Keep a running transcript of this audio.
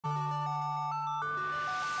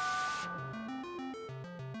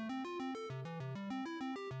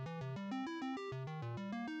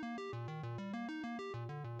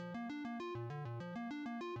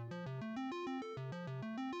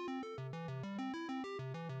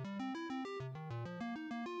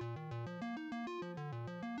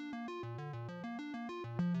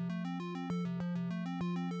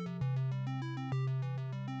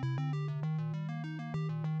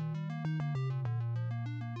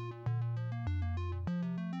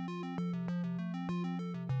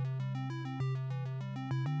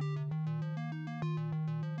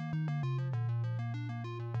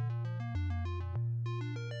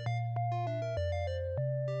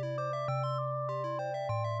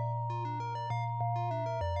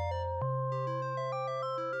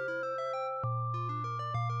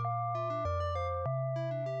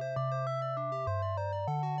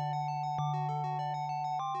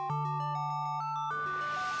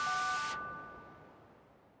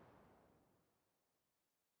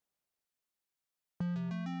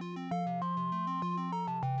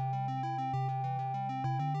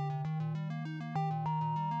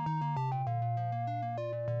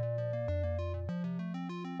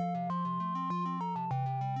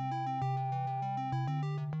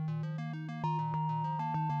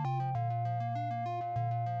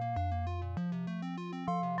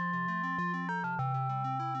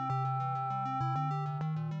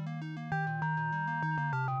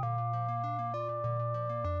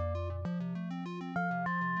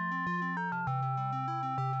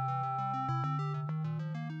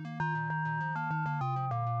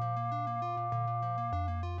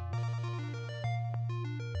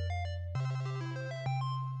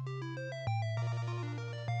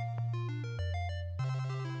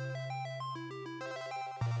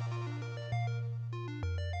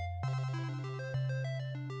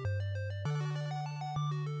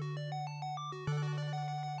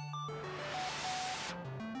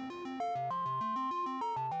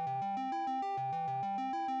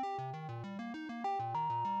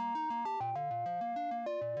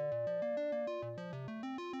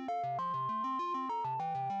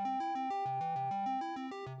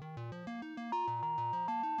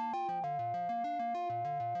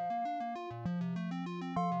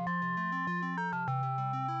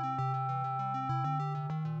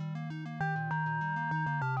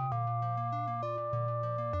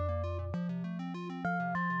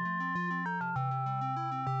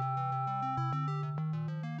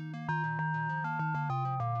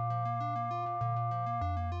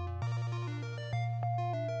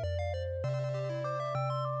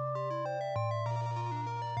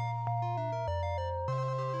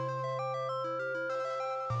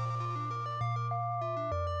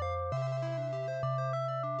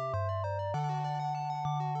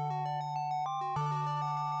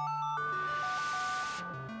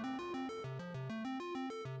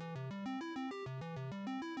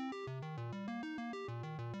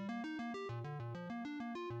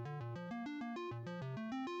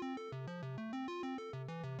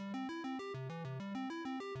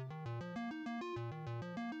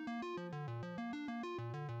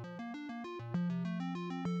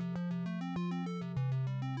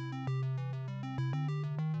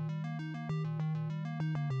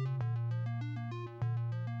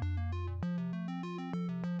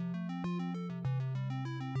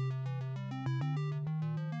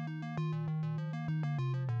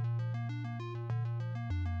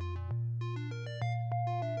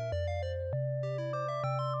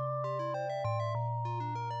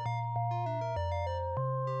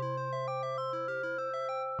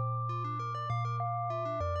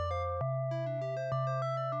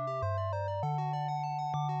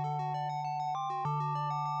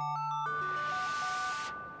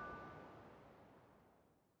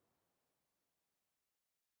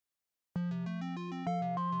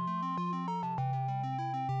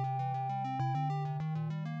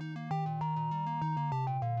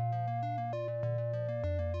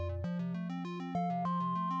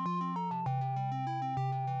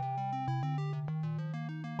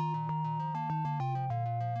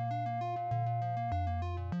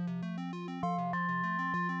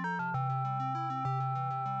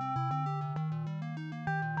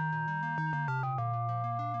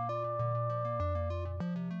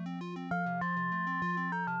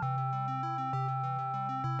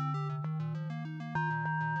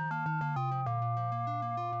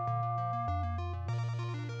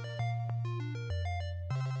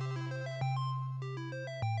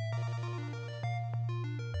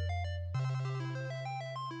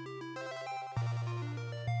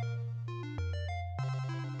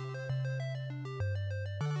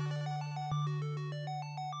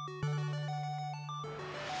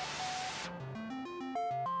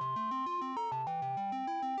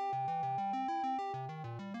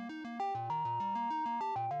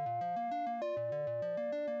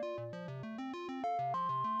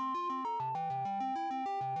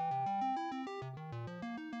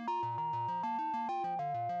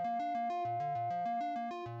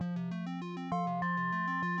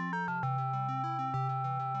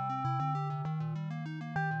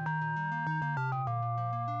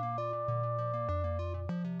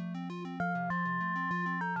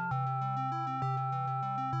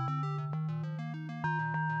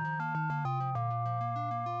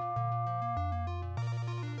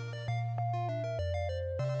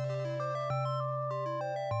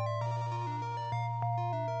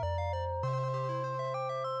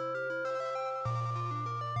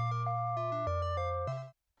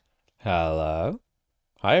Hello.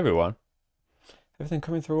 Hi, everyone. Everything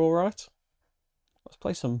coming through all right? Let's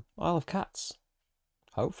play some Isle of Cats.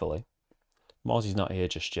 Hopefully. Mozzie's not here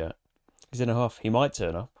just yet. He's in a huff. He might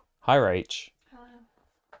turn up. Hi, Rach. Hello.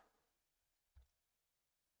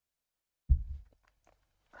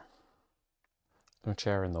 No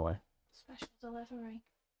chair in the way. Special delivery.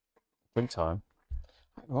 Big time.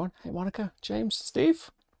 Hi, everyone. Hey, Monica, James, Steve.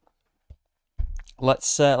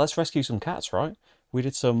 Let's rescue some cats, right? We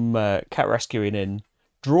did some cat rescuing in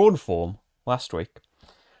drawn form last week.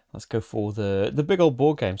 Let's go for the big old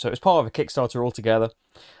board game. So it's part of a Kickstarter altogether.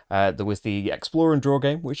 There was the Explore and Draw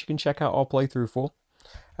game, which you can check out our playthrough for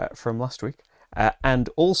from last week. And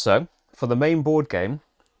also, for the main board game,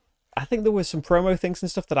 I think there was some promo things and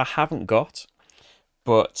stuff that I haven't got.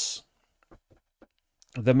 But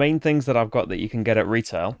the main things that I've got that you can get at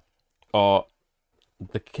retail are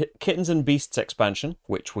the Kittens and Beasts expansion,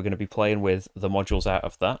 which we're going to be playing with the modules out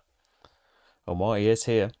of that. Oh, Marty is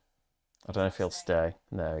here. I don't know if he'll stay.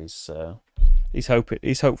 No, he's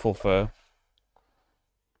hopeful for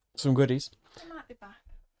some goodies. I might be back.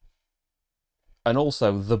 And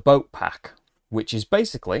also the boat pack, which is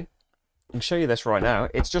basically, I can show you this right now.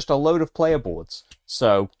 It's just a load of player boards.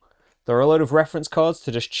 So there are a load of reference cards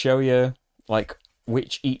to just show you like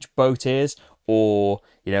which each boat is, or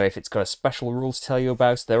if it's got a special rule to tell you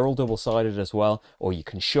about. They're all double-sided as well, or you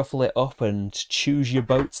can shuffle it up and choose your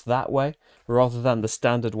boats that way rather than the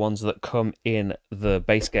standard ones that come in the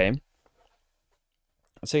base game.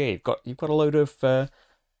 So yeah, you've got a load of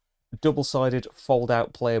double-sided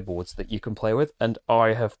fold-out player boards that you can play with, and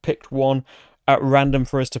I have picked one at random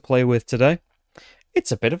for us to play with today.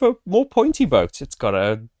 It's a bit of a more pointy boat. It's got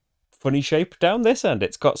a funny shape down this end.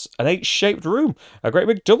 It's got an H-shaped room, a great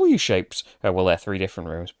big W-shaped. Well, they're three different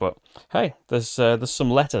rooms, but hey, there's some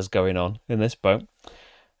letters going on in this boat.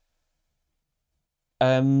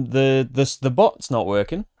 The bot's not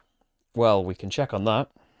working. Well, we can check on that.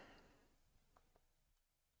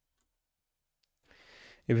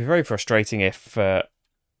 It'd be very frustrating if I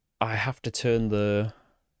have to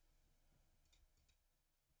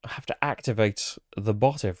I have to activate the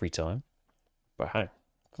bot every time. But hey,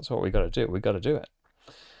 that's what we got to do. We got to do it.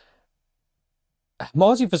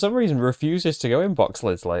 Marty, for some reason, refuses to go in box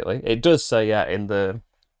lids lately. It does say, yeah, in the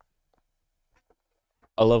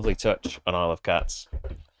A Lovely Touch on Isle of Cats.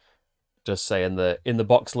 It does say in the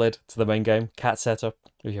box lid to the main game, cat setup.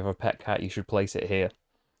 If you have a pet cat, you should place it here.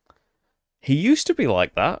 He used to be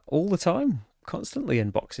like that all the time, constantly in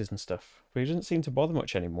boxes and stuff. But he doesn't seem to bother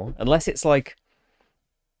much anymore. Unless it's like,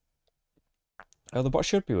 oh, the bot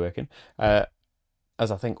should be working. As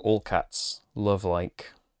I think all cats love,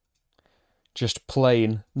 like, just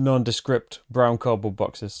plain, nondescript brown cardboard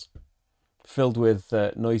boxes filled with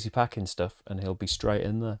noisy packing stuff, and he'll be straight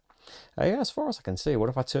in there. Yeah, as far as I can see, what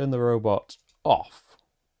if I turn the robot off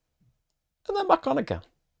and then back on again?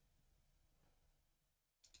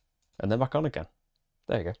 And then back on again.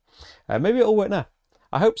 There you go. Maybe it'll work now.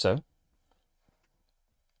 I hope so.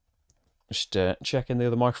 Just checking the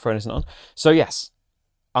other microphone isn't on. So yes,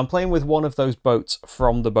 I'm playing with one of those boats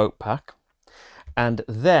from the boat pack. And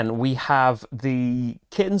then we have the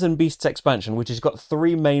Kittens and Beasts expansion, which has got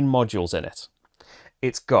three main modules in it.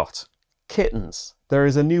 It's got Kittens. There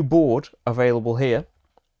is a new board available here.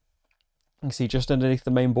 You can see just underneath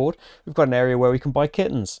the main board, we've got an area where we can buy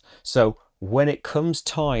kittens. So when it comes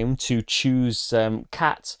time to choose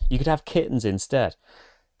cats, you could have kittens instead.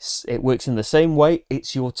 It works in the same way.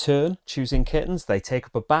 It's your turn choosing kittens. They take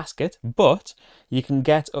up a basket, but you can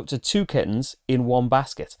get up to 2 kittens in one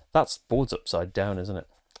basket. That's boards upside down, isn't it?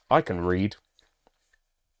 I can read.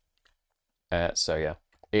 So yeah,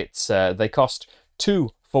 it's they cost 2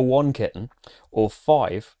 for 1 kitten, or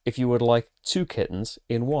 5 if you would like 2 kittens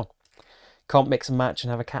in one. Can't mix and match and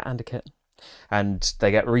have a cat and a kitten. And they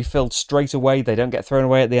get refilled straight away. They don't get thrown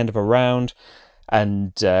away at the end of a round.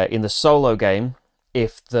 And in the solo game,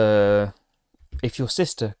 if your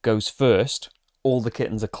sister goes first, all the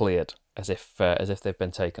kittens are cleared, as if they've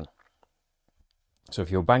been taken. So if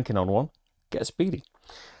you're banking on one, get a speedy.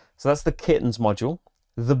 So that's the kittens module.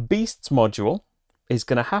 The beasts module is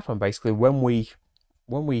going to happen basically when we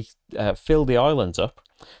fill the islands up.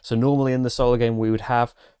 So normally in the solo game we would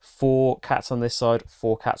have 4 cats on this side,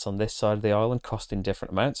 4 cats on this side of the island, costing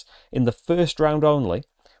different amounts. In the first round only,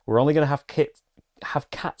 we're only going to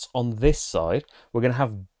have cats on this side. We're going to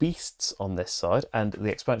have beasts on this side, and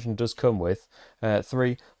the expansion does come with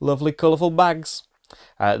 3 lovely colourful bags.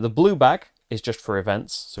 The blue bag is just for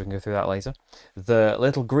events, so we can go through that later. The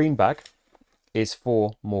little green bag is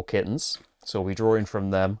for more kittens, so we'll be drawing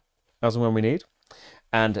from them as and when we need.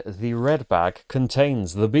 And the red bag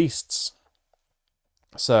contains the beasts.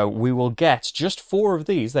 So we will get just 4 of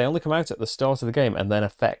these. They only come out at the start of the game and then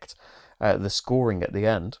affect the scoring at the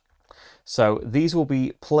end. So these will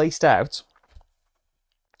be placed out.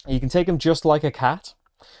 You can take them just like a cat,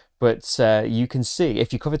 but you can see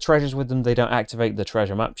if you cover treasures with them, they don't activate the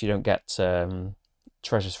treasure maps. You don't get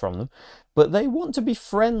treasures from them. But they want to be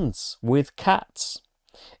friends with cats.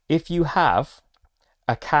 If you have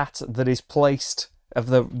a cat that is placed of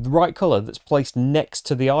the right colour that's placed next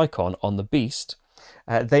to the icon on the beast,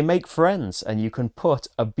 they make friends, and you can put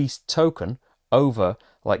a beast token over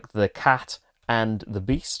like the cat and the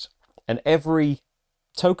beast, and every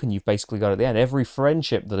token you've basically got at the end, every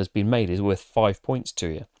friendship that has been made is worth 5 points to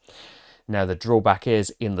you. Now the drawback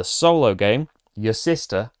is, in the solo game, your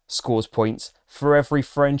sister scores points for every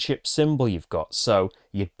friendship symbol you've got, so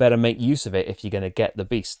you'd better make use of it if you're going to get the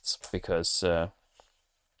beasts, because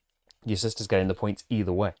your sister's getting the points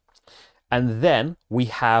either way. And then we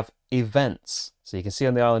have events. So you can see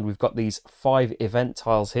on the island we've got these 5 event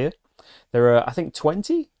tiles here. There are, I think,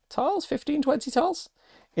 20 tiles, 15, 20 tiles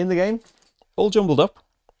in the game, all jumbled up.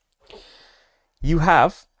 You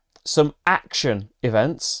have some action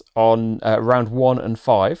events on round 1 and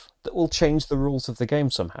 5 that will change the rules of the game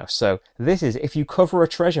somehow. So this is, if you cover a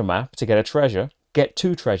treasure map to get a treasure, get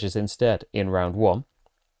 2 treasures instead in round 1.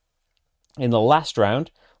 In the last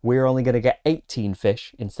round, we're only going to get 18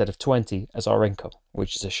 fish instead of 20 as our income,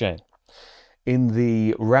 which is a shame. In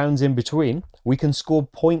the rounds in between, we can score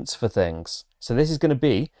points for things. So this is going to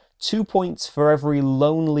be 2 points for every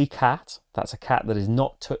lonely cat. That's a cat that is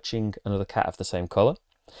not touching another cat of the same colour.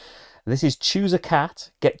 This is choose a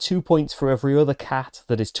cat, get 2 points for every other cat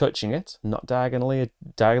that is touching it, not diagonally.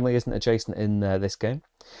 Diagonally isn't adjacent in this game.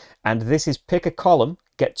 And this is pick a column,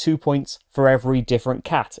 get 2 points for every different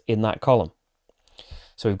cat in that column.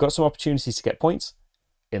 So we've got some opportunities to get points.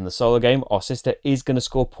 In the solo game, our sister is going to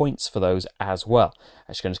score points for those as well.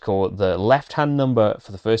 She's going to score the left-hand number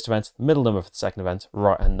for the first event, middle number for the second event,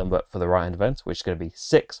 right-hand number for the right-hand event, which is going to be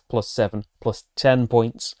 6 plus 7 plus 10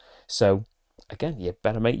 points. So again, you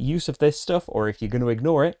better make use of this stuff, or if you're going to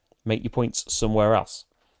ignore it, make your points somewhere else.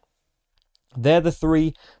 They're the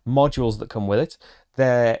 3 modules that come with it.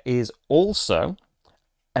 There is also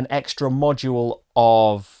an extra module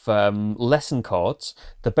of lesson cards.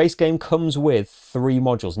 The base game comes with 3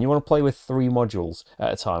 modules, and you want to play with 3 modules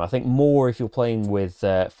at a time. I think more if you're playing with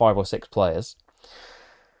 5 or 6 players.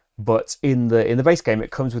 But in the base game,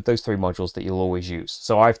 it comes with those 3 modules that you'll always use.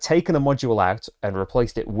 So I've taken a module out and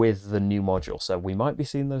replaced it with the new module. So we might be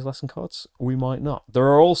seeing those lesson cards, we might not. There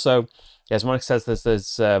are also, as Monica says, there's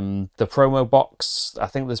the promo box. I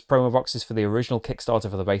think there's promo boxes for the original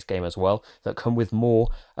Kickstarter for the base game as well that come with more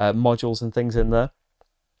modules and things in there.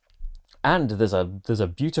 And there's a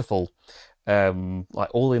beautiful like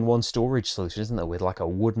all-in-one storage solution, isn't there, with like a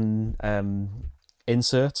wooden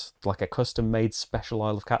insert, like a custom-made special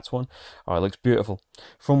Isle of Cats one. Oh, it looks beautiful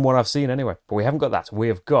from what I've seen anyway. But we haven't got that. We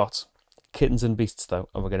have got Kittens and Beasts though,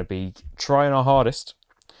 and we're going to be trying our hardest.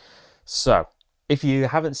 So if you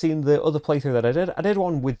haven't seen the other playthrough that I did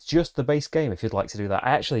one with just the base game. If you'd like to do that,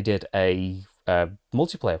 I actually did a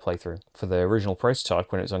multiplayer playthrough for the original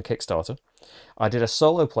prototype when it was on Kickstarter. I did a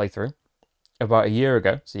solo playthrough about a year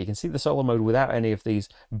ago, so you can see the solo mode without any of these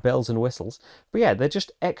bells and whistles. But yeah, they're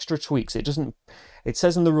just extra tweaks. It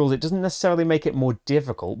says in the rules, it doesn't necessarily make it more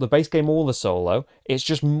difficult, the base game or the solo. It's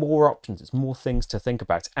just more options, it's more things to think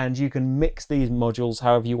about, and you can mix these modules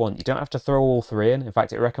however you want. You don't have to throw all 3 in. In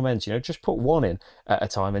fact, it recommends, just put 1 in at a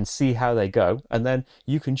time and see how they go, and then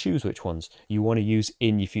you can choose which ones you want to use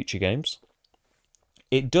in your future games.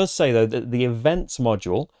 It does say, though, that the events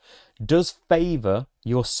module does favour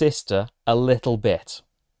your sister a little bit.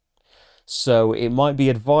 So it might be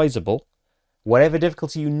advisable, whatever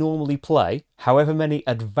difficulty you normally play, however many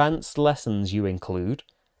advanced lessons you include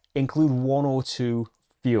 1 or 2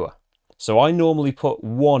 fewer. So I normally put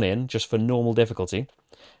 1 in just for normal difficulty.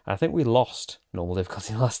 I think we lost normal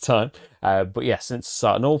difficulty last time. But yeah, since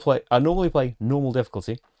I normally play normal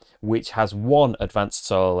difficulty, which has 1 advanced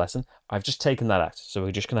solo lesson, I've just taken that out. So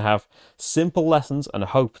we're just going to have simple lessons and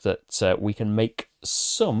hope that we can make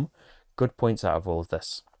some good points out of all of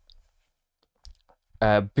this.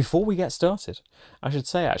 Before we get started, I should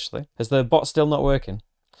say, actually, is the bot still not working?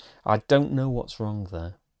 I don't know what's wrong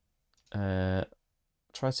there.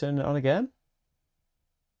 Try turning it on again.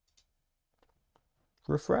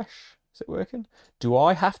 Refresh. Is it working? Do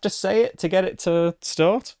I have to say it to get it to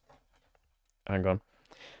start? Hang on.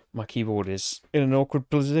 My keyboard is in an awkward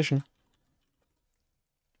position.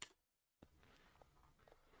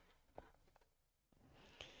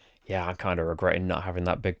 Yeah, I'm kind of regretting not having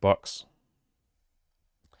that big box.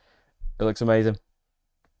 It looks amazing.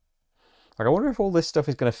 Like, I wonder if all this stuff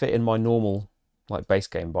is going to fit in my normal, like, base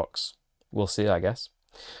game box. We'll see, I guess.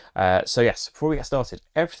 So yes, before we get started,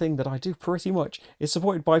 everything that I do pretty much is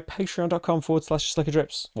supported by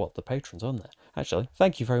patreon.com/slickerdrips. Well, the patrons on there, actually.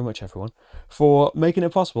 Thank you very much, everyone, for making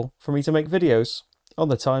it possible for me to make videos on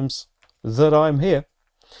the times that I'm here,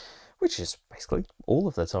 which is basically all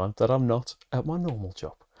of the time that I'm not at my normal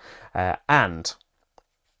job. And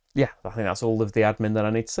yeah, I think that's all of the admin that I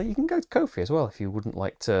need to say. You can go to Ko-fi as well if you wouldn't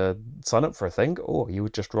like to sign up for a thing, or you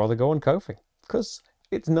would just rather go on Ko-fi, because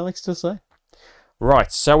it's nice to say.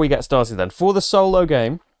 Right, so we get started then. For the solo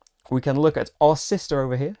game, we can look at our sister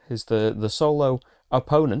over here, who's the solo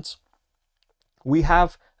opponent. We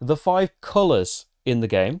have the 5 colours in the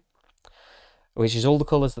game, which is all the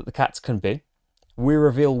colours that the cats can be. We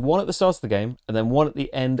reveal 1 at the start of the game, and then 1 at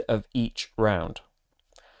the end of each round.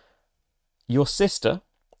 Your sister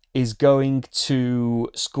is going to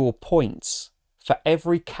score points for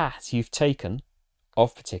every cat you've taken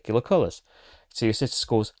of particular colours. So your sister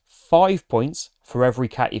scores 5 points for every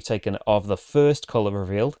cat you've taken of the first colour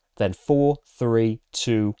revealed, then 4, 3,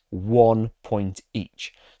 2, 1 point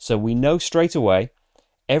each. So we know straight away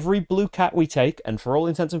every blue cat we take, and for all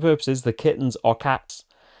intents and purposes, the kittens are cats.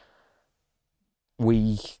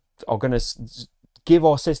 We are going to give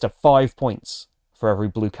our sister 5 points for every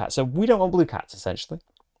blue cat. So we don't want blue cats, essentially.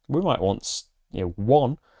 We might want,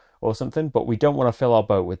 1 or something, but we don't want to fill our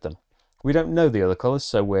boat with them. We don't know the other colours,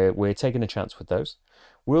 so we're taking a chance with those.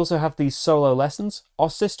 We also have these solo lessons. Our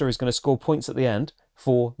sister is going to score points at the end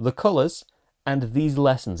for the colours and these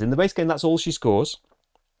lessons. In the base game, that's all she scores,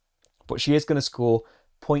 but she is going to score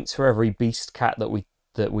points for every beast cat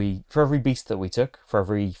for every beast that we took, for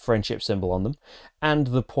every friendship symbol on them, and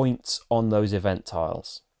the points on those event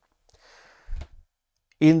tiles.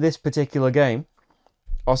 In this particular game,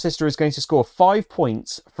 our sister is going to score 5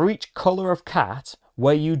 points for each colour of cat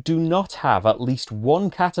where you do not have at least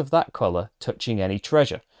 1 cat of that colour touching any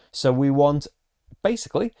treasure. So we want,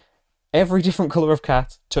 basically, every different colour of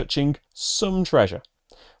cat touching some treasure,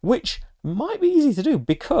 which might be easy to do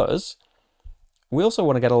because we also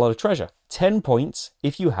want to get a lot of treasure. 10 points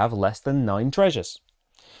if you have less than 9 treasures.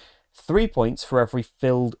 3 points for every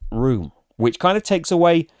filled room, which kind of takes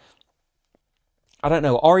away, I don't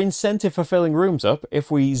know, our incentive for filling rooms up. If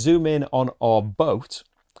we zoom in on our boat,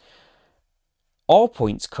 our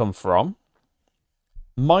points come from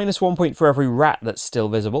 -1 point for every rat that's still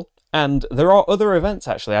visible. And there are other events,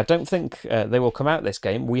 actually. I don't think they will come out this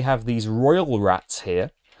game. We have these royal rats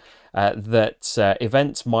here that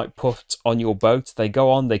events might put on your boat. They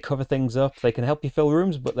go on, they cover things up, they can help you fill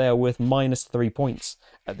rooms, but they are worth -3 points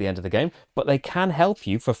at the end of the game. But they can help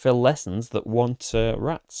you fulfill lessons that want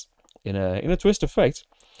rats. In a twist of fate,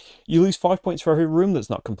 you lose 5 points for every room that's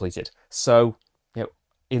not completed. So,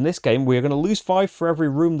 in this game, we're going to lose 5 for every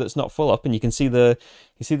room that's not full up, and you see the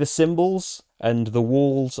symbols and the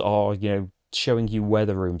walls are, showing you where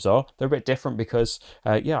the rooms are. They're a bit different because,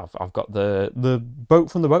 I've got the boat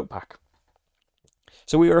from the boat pack.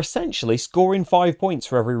 So we are essentially scoring 5 points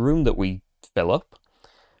for every room that we fill up.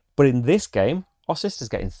 But in this game, our sister's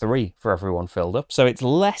getting 3 for everyone filled up. So it's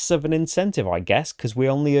less of an incentive, I guess, because we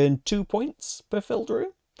only earn 2 points per filled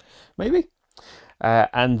room, maybe.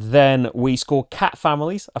 And then we score cat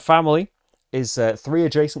families. A family is 3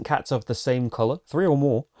 adjacent cats of the same colour, 3 or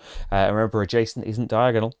more. Remember, adjacent isn't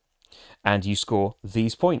diagonal. And you score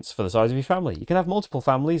these points for the size of your family. You can have multiple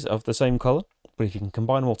families of the same colour, but if you can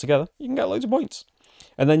combine them all together, you can get loads of points.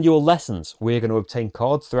 And then your lessons. We're going to obtain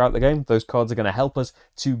cards throughout the game. Those cards are going to help us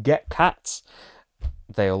to get cats.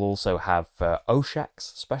 They'll also have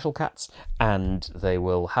Oshaks, special cats, and they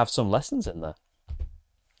will have some lessons in there.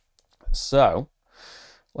 So,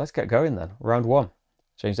 let's get going then. Round 1.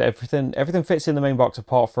 James, everything fits in the main box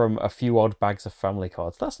apart from a few odd bags of family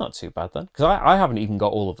cards. That's not too bad then, because I haven't even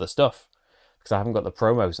got all of the stuff, because I haven't got the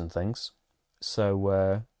promos and things.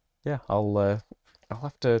 So, yeah, I'll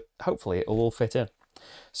have to, hopefully it'll all fit in.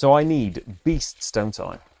 So I need beasts, don't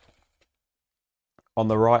I? On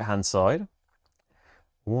the right-hand side.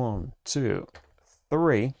 1, 2,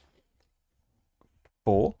 3,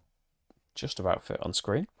 4. Just about fit on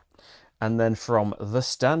screen. And then from the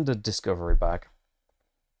standard discovery bag,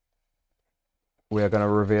 we are going to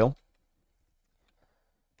reveal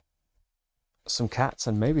some cats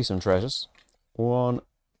and maybe some treasures. 1,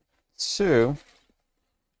 2,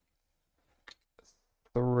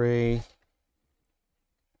 3,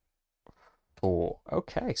 4.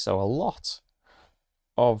 Okay, so a lot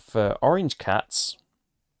of orange cats.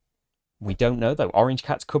 We don't know though. Orange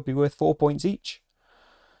cats could be worth 4 points each,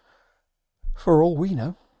 for all we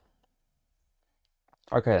know.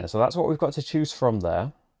 Okay, so that's what we've got to choose from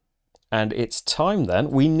there. And it's time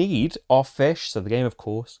then. We need our fish. So the game, of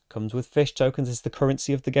course, comes with fish tokens. It's the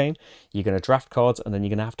currency of the game. You're going to draft cards and then you're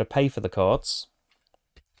going to have to pay for the cards.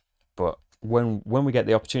 But when we get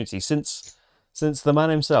the opportunity, since the man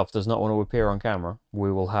himself does not want to appear on camera,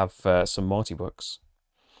 we will have some Marty books.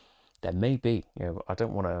 There may be, I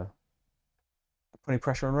don't want to put any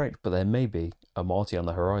pressure on Rach, but there may be a Marty on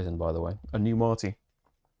the horizon, by the way. A new Marty.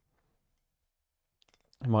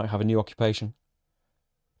 He might have a new occupation.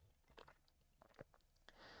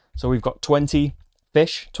 So we've got 20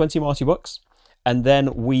 fish, 20 Marty books, and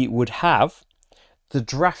then we would have the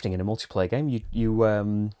drafting in a multiplayer game.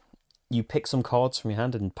 You pick some cards from your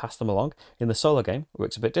hand and pass them along. In the solo game, it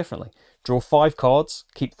works a bit differently. Draw 5 cards,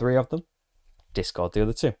 keep 3 of them, discard the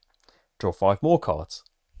other 2. Draw 5 more cards,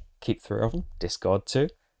 keep 3 of them, discard 2,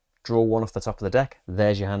 draw 1 off the top of the deck.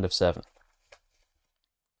 There's your hand of 7.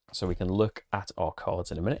 So we can look at our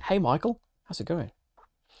cards in a minute. Hey, Michael, how's it going?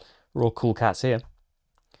 We're all cool cats here.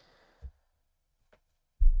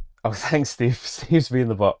 Oh, thanks, Steve. Steve's being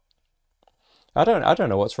the bot. I don't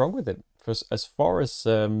know what's wrong with it. As far as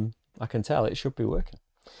I can tell, it should be working.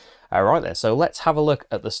 All right then. So let's have a look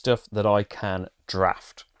at the stuff that I can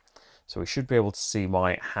draft. So we should be able to see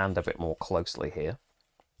my hand a bit more closely here.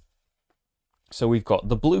 So we've got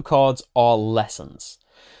the blue cards are lessons.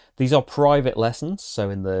 These are private lessons.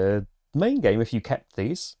 So in the main game, if you kept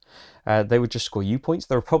these, they would just score you points.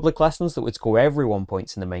 There are public lessons that would score everyone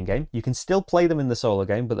points in the main game. You can still play them in the solo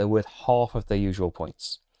game, but they're worth half of their usual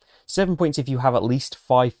points. 7 points if you have at least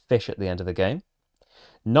 5 fish at the end of the game.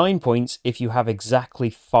 9 points if you have exactly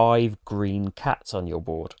 5 green cats on your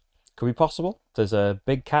board. Could be possible. There's a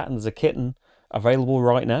big cat and there's a kitten available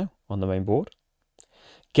right now on the main board.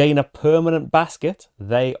 Gain a permanent basket.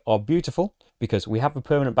 They are beautiful because we have a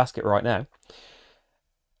permanent basket right now.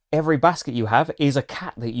 Every basket you have is a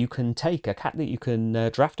cat that you can take, a cat that you can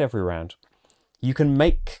draft every round. You can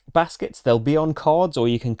make baskets, they'll be on cards, or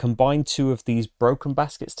you can combine 2 of these broken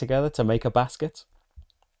baskets together to make a basket.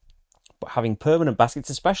 But having permanent baskets,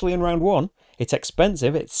 especially in round 1, it's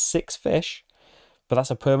expensive, it's 6 fish, but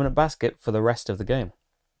that's a permanent basket for the rest of the game.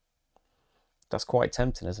 That's quite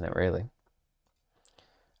tempting, isn't it, really?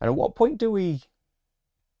 And at what point do we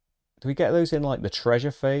get those in, like, the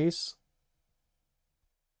treasure phase?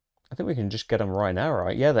 I think we can just get them right now,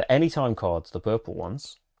 right? Yeah, the anytime cards, the purple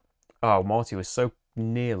ones. Oh, Marty was so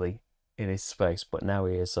nearly in his space, but now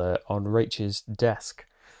he is on Rach's desk.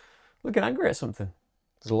 Looking angry at something.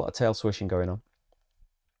 There's a lot of tail swishing going on.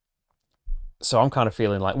 So I'm kind of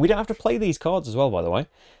feeling like... We don't have to play these cards as well, by the way.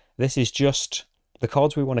 This is just the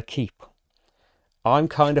cards we want to keep. I'm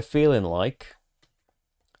kind of feeling like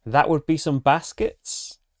that would be some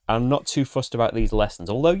baskets. I'm not too fussed about these lessons.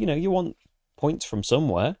 Although, you want points from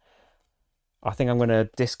somewhere. I think I'm going to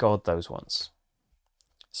discard those ones.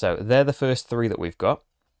 So they're the first 3 that we've got.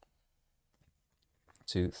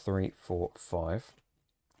 2, 3, 4, 5.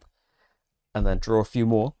 And then draw a few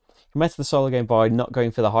more. You met the solo game by not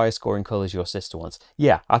going for the higher scoring colours your sister wants.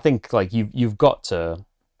 Yeah, I think like you've got to,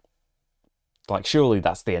 like, surely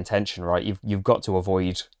that's the intention, right? You've got to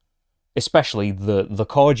avoid, especially the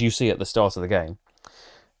cards you see at the start of the game.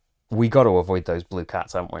 We got to avoid those blue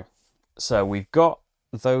cats, haven't we? So we've got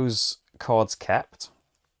those cards kept.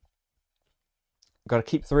 Got to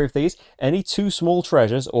keep 3 of these. Any 2 small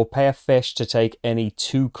treasures, or pay a fish to take any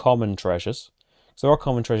 2 common treasures. So there are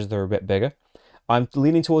common treasures that are a bit bigger. I'm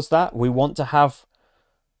leaning towards that. We want to have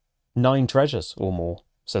 9 treasures or more.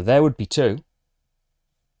 So there would be 2.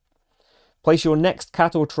 Place your next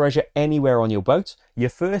cat or treasure anywhere on your boat. Your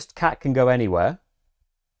first cat can go anywhere.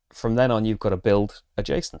 From then on, you've got to build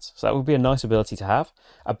adjacent. So that would be a nice ability to have.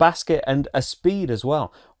 A basket and a speed as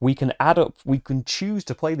well. We can add up, we can choose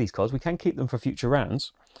to play these cards. We can keep them for future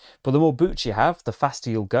rounds. But the more boots you have, the faster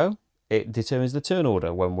you'll go. It determines the turn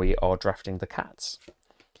order when we are drafting the cats.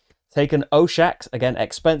 Take an Oshax, again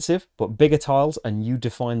expensive, but bigger tiles, and you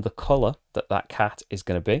define the colour that that cat is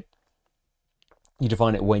going to be. You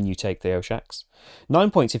define it when you take the Oshax.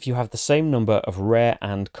 9 points if you have the same number of rare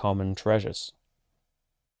and common treasures.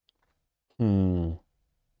 I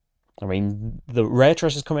mean, the rare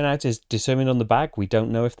treasures coming out is determined on the bag. We don't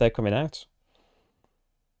know if they're coming out.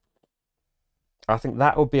 I think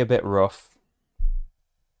that would be a bit rough.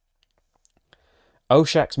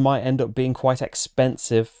 Oshax might end up being quite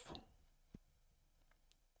expensive.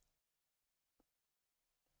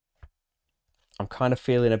 I'm kind of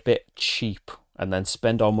feeling a bit cheap, and then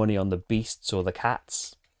spend our money on the beasts or the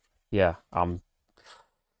cats. Yeah, as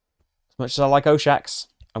much as I like Oshax,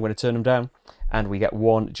 I'm going to turn them down. And we get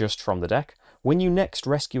 1 just from the deck. When you next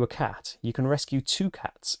rescue a cat, you can rescue 2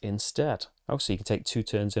 cats instead. Oh, so you can take 2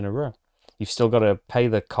 turns in a row. you've still got to pay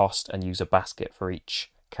the cost and use a basket for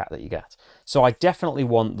each cat that you get. So I definitely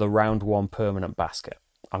want the round 1 permanent basket.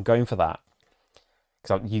 I'm going for that.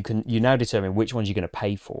 Because you now determine which ones you're going to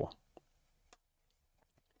pay for.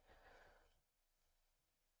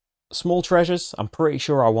 Small treasures, I'm pretty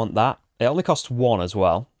sure I want that. It only costs 1 as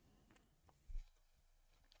well.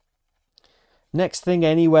 Next thing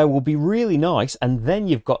anywhere will be really nice, and then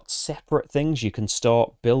you've got separate things you can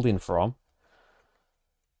start building from.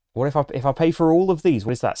 What if I pay for all of these?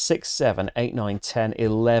 What is that? 6, 7, 8, 9, 10,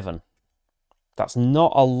 11. That's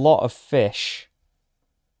not a lot of fish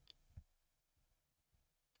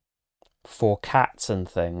for cats and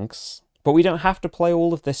things. But we don't have to play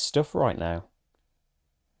all of this stuff right now.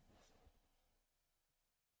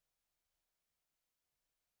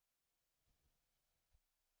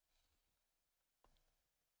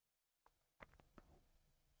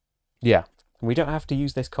 Yeah, we don't have to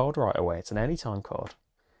use this card right away. It's an anytime card.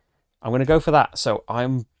 I'm going to go for that. So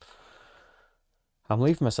I'm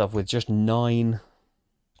leaving myself with just 9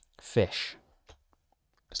 fish.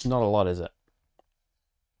 It's not a lot, is it?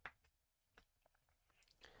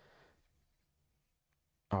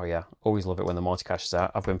 Oh yeah, always love it when the Marty Cash is out.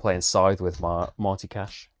 I've been playing Scythe with my Marty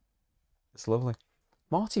Cash. It's lovely.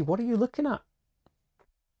 Marty, what are you looking at?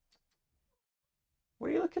 What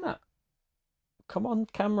are you looking at? Come on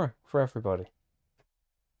camera for everybody.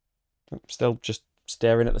 I'm still just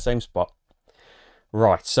staring at the same spot.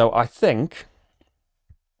 Right, so I think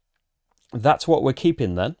that's what we're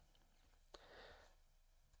keeping then.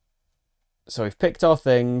 So we've picked our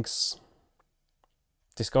things,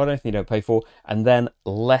 discard anything you don't pay for, and then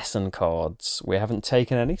lesson cards. We haven't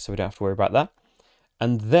taken any, so we don't have to worry about that.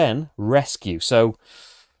 And then rescue. So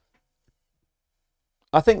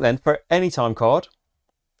I think then for anytime card,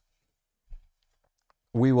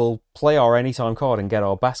 we will play our anytime card and get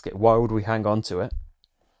our basket. Why would we hang on to it?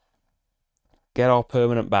 Get our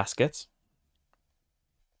permanent basket.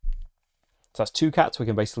 So that's 2 cats we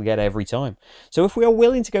can basically get every time. So if we are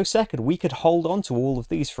willing to go second, we could hold on to all of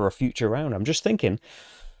these for a future round. I'm just thinking,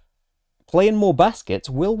 playing more baskets,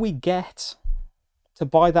 will we get to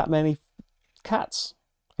buy that many cats?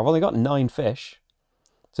 I've only got 9 fish.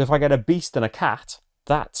 So if I get a beast and a cat,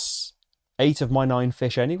 that's 8 of my 9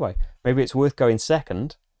 fish anyway. Maybe it's worth going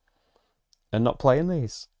second and not playing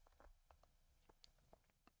these.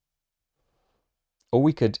 Or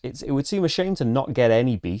we could, it would seem a shame to not get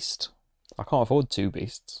any beast. I can't afford 2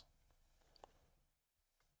 beasts.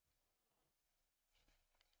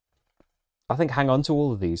 I think hang on to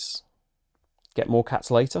all of these. Get more cats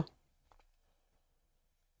later.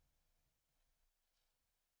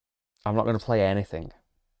 I'm not going to play anything.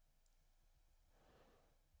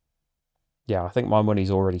 Yeah, I think my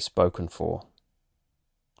money's already spoken for.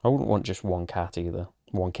 I wouldn't want just 1 cat either.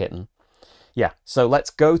 1 kitten. Yeah, so let's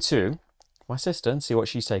go to my sister and see what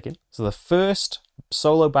she's taking. So the first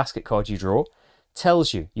solo basket card you draw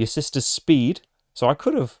tells you your sister's speed. So I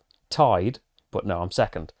could have tied, but no, I'm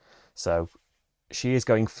second. So she is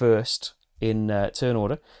going first in turn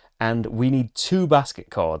order. And we need 2 basket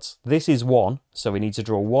cards. This is 1, so we need to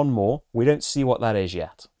draw 1 more. We don't see what that is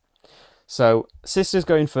yet. So sister's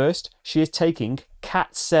going first. She is taking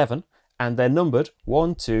cat 7, and they're numbered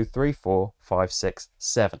 1, 2, 3, 4, 5, 6,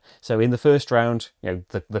 7. So in the first round,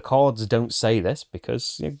 the cards don't say this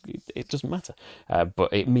because it doesn't matter,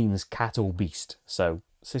 but it means cat or beast. So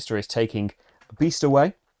sister is taking a beast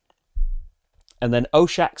away, and then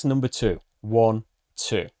Oshak's number 2, 1,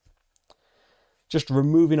 2. Just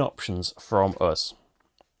removing options from us.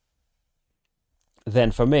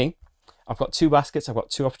 Then for me, I've got 2 baskets. I've got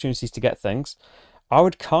 2 opportunities to get things. I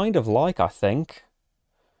would kind of like, I think,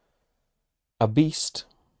 a beast.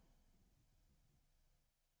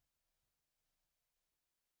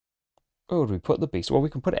 Where would we put the beast? Well, we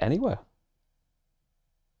can put it anywhere.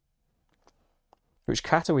 Which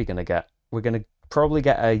cat are we going to get? We're going to probably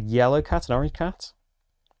get a yellow cat, an orange cat.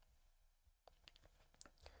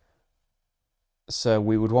 So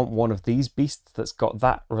we would want one of these beasts that's got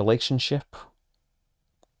that relationship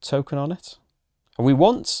token on it. And we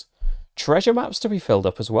want treasure maps to be filled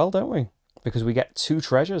up as well, don't we? Because we get 2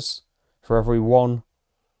 treasures for every 1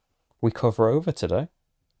 we cover over today.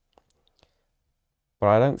 But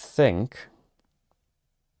I don't think,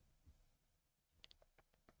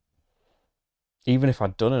 even if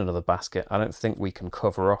I'd done another basket, I don't think we can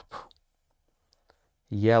cover up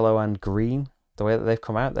yellow and green. The way that they've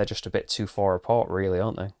come out, they're just a bit too far apart, really,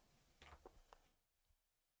 aren't they?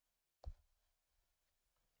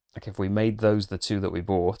 Like if we made those the 2 that we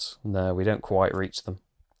bought, no, we don't quite reach them.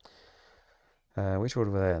 Which order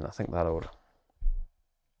were they in? I think that order.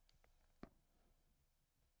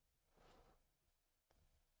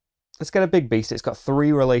 let's get a big beast. It's got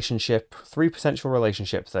three potential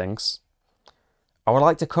relationship things. I would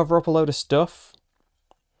like to cover up a load of stuff.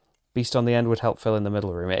 Beast on the end would help fill in the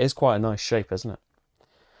middle room. It is quite a nice shape, isn't it?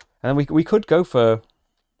 And then we could go for...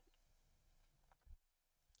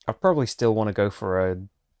 I probably still want to go for a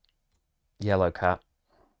yellow cat.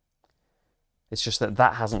 It's just that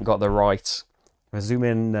that hasn't got the right... I'll zoom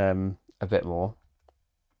in a bit more.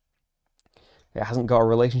 It hasn't got a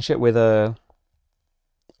relationship with a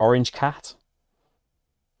orange cat.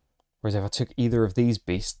 Whereas if I took either of these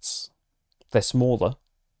beasts, they're smaller,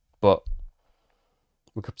 but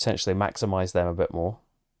we could potentially maximize them a bit more.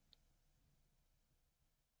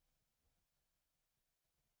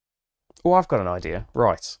 Oh, I've got an idea.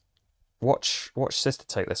 Right. Watch Sister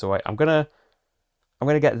take this away. I'm gonna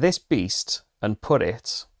get this beast and put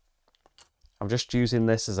it. I'm just using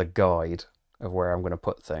this as a guide of where I'm gonna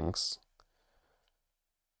put things.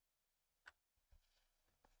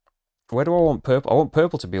 Where do I want purple? I want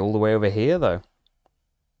purple to be all the way over here, though.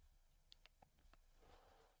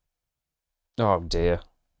 Oh, dear.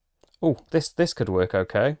 Oh, this could work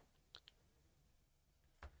okay.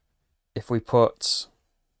 If we put...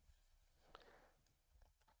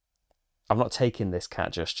 I'm not taking this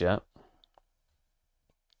cat just yet.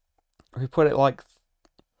 If we put it like...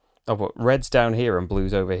 Oh, but red's down here and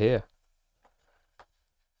blue's over here.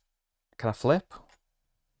 Can I flip?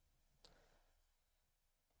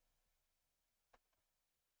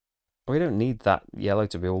 We don't need that yellow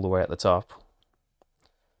to be all the way at the top.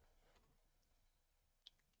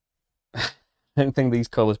 I don't think these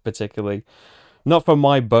colours particularly... Not for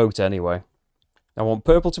my boat, anyway. I want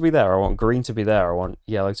purple to be there, I want green to be there, I want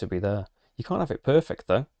yellow to be there. You can't have it perfect,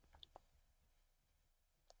 though.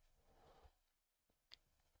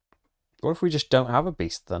 What if we just don't have a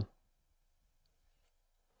beast, then?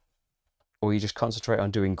 Or you just concentrate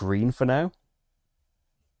on doing green for now?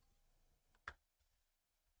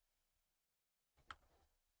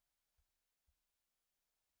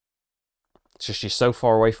 It's just you're so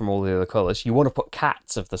far away from all the other colours. You want to put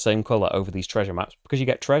cats of the same colour over these treasure maps because you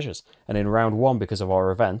get treasures. And in round 1, because of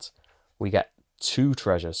our event, we get 2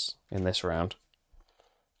 treasures in this round.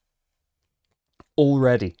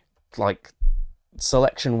 Already, like,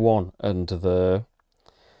 selection 1 and the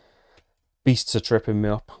beasts are tripping me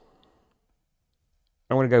up.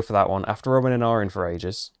 I'm going to go for that one. After roaming and R-ing for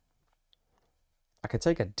ages, I could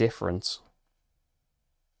take a different...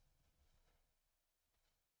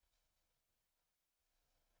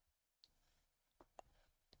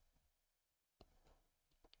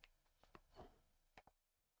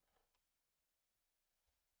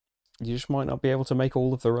 You just might not be able to make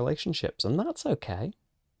all of the relationships, and that's okay.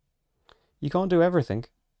 You can't do everything.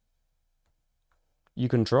 You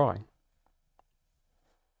can try.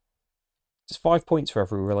 It's 5 points for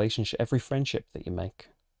every relationship, every friendship that you make.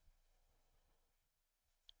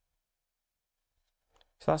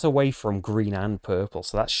 So that's away from green and purple,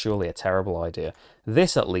 so that's surely a terrible idea.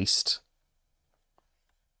 This, at least,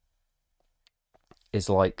 is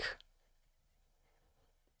like...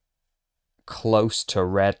 close to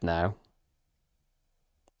red now.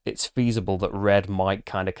 It's feasible that red might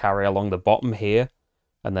kind of carry along the bottom here,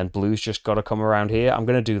 and then blue's just got to come around here. I'm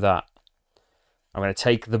going to do that. I'm going to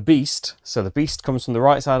take the beast. So the beast comes from the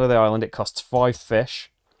right side of the island. It costs 5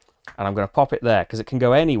 fish. And I'm going to pop it there, because it can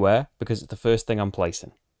go anywhere, because it's the first thing I'm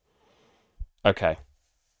placing. Okay.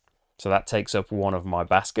 So that takes up one of my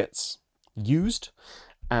baskets. Used.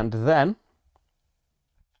 And then,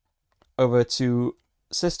 over to...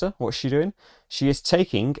 Sister, what's she doing? She is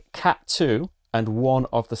taking cat 2 and 1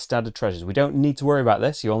 of the standard treasures. We don't need to worry about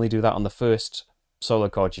this. You only do that on the first solo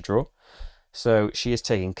card you draw. So she is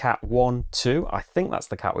taking cat 1, 2. I think that's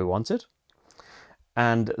the cat we wanted.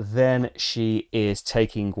 And then she is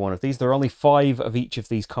taking one of these. There are only 5 of each of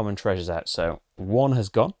these common treasures out. So 1 has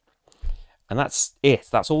gone. And that's it.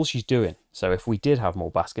 That's all she's doing. So if we did have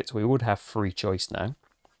more baskets, we would have free choice now.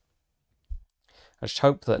 I just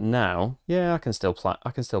hope that now, yeah, I can still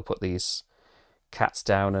put these cats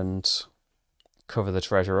down and cover the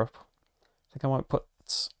treasure up. I think I might put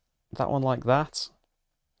that one like that.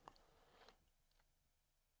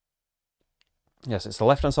 Yes, it's the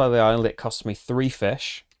left-hand side of the island. It costs me 3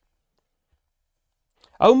 fish.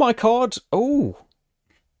 Oh my god! Oh!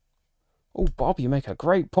 Oh, Bob, you make a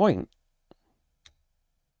great point.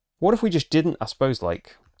 What if we just didn't? I suppose,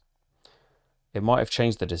 like, it might have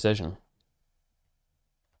changed the decision.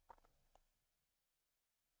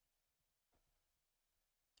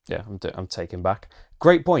 Yeah, I'm taking back.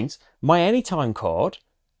 Great point. My anytime card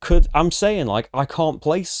could... I'm saying, like, I can't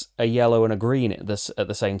place a yellow and a green at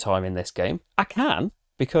the same time in this game. I can,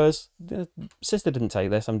 because the sister didn't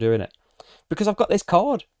take this, I'm doing it. Because I've got this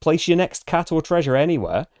card. Place your next cat or treasure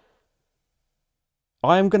anywhere.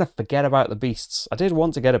 I am going to forget about the beasts. I did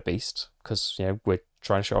want to get a beast, because, you know, we're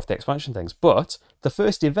trying to show off the expansion things. But the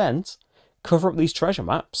first event, cover up these treasure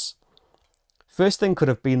maps. First thing could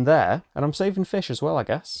have been there, and I'm saving fish as well, I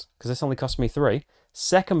guess, because this only cost me 3.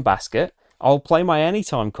 Second basket, I'll play my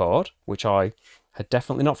anytime card, which I had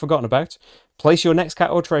definitely not forgotten about. Place your next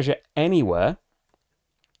cat or treasure anywhere.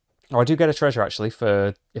 Oh, I do get a treasure, actually,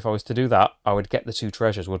 for if I was to do that, I would get the 2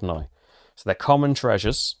 treasures, wouldn't I? So they're common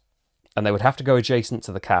treasures, and they would have to go adjacent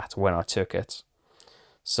to the cat when I took it.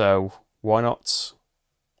 So why not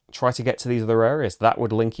try to get to these other areas? That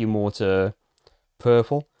would link you more to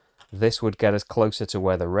purple. This would get us closer to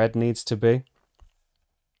where the red needs to be.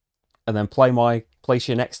 And then place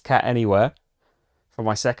your next cat anywhere for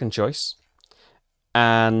my second choice.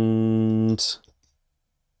 And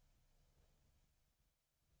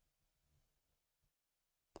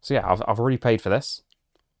so yeah, I've already paid for this.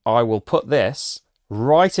 I will put this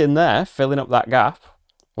right in there, filling up that gap.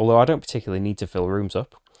 Although I don't particularly need to fill rooms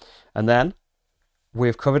up. And then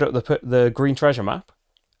we've covered up the green treasure map.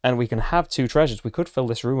 And we can have 2 treasures. We could fill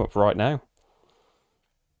this room up right now.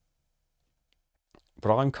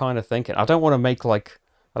 But I'm kind of thinking, I don't want to make I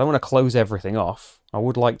don't want to close everything off. I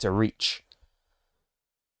would like to reach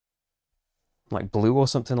like blue or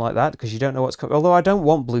something like that, because you don't know what's coming. Although I don't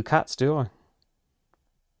want blue cats, do I?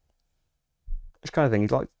 Which kind of thing,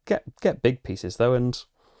 you'd like get big pieces though, and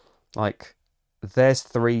like there's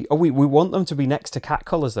 3. Oh, we want them to be next to cat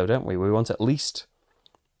colours though, don't we? We want at least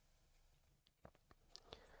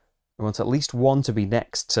one to be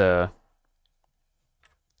next to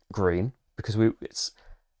green, because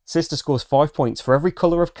sister scores 5 points for every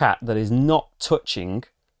colour of cat that is not touching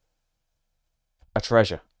a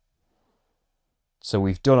treasure. So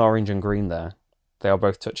we've done orange and green there. They are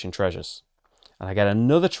both touching treasures. And I get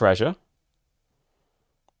another treasure.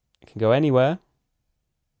 It can go anywhere.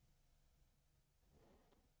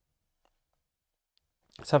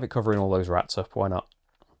 Let's have it covering all those rats up. Why not?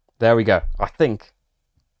 There we go. I think...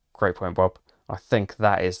 Great point, Bob. I think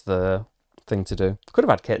that is the thing to do. Could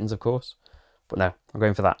have had kittens, of course. But no, I'm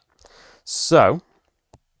going for that. So,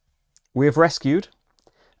 we have rescued.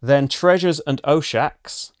 Then treasures and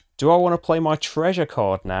Oshaks. Do I want to play my treasure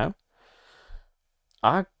card now?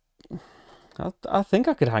 I think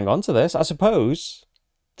I could hang on to this. I suppose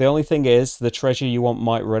the only thing is the treasure you want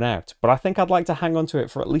might run out. But I think I'd like to hang on to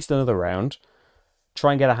it for at least another round.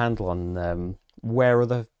 Try and get a handle on where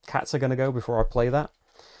other cats are going to go before I play that.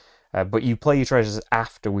 But you play your treasures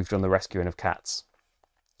after we've done the rescuing of cats.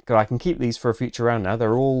 Good, I can keep these for a future round now.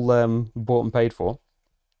 They're all bought and paid for.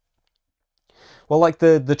 Well, like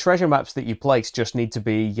the treasure maps that you place just need to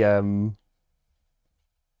be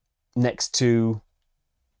next to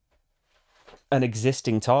an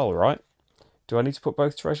existing tile, right? Do I need to put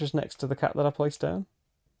both treasures next to the cat that I placed down?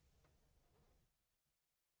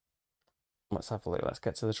 Let's have a look. Let's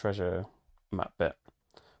get to the treasure map bit.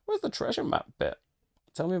 Where's the treasure map bit?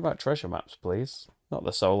 Tell me about treasure maps, please. Not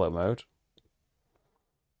the solo mode.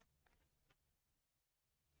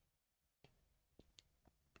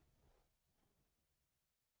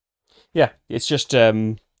 Yeah, it's just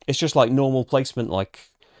like normal placement.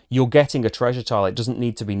 Like you're getting a treasure tile. It doesn't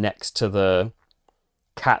need to be next to the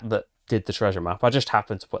cat that did the treasure map. I just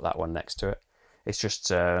happened to put that one next to it. It's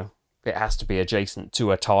just it has to be adjacent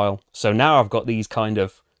to a tile. So now I've got these kind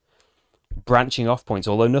of branching off points,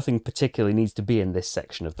 although nothing particularly needs to be in this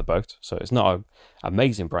section of the boat, so it's not an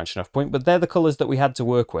amazing branching off point, but they're the colours that we had to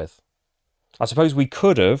work with. I suppose we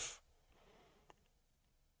could have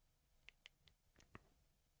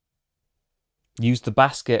used the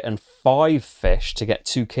basket and 5 fish to get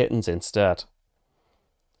 2 kittens instead,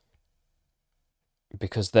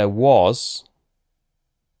 because there was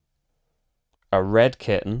a red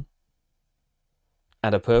kitten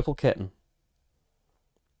and a purple kitten.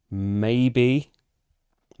 Maybe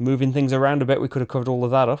moving things around a bit, we could have covered all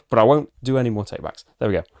of that up, but I won't do any more takebacks. There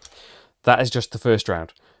we go. That is just the first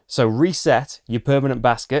round. So reset your permanent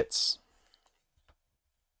baskets.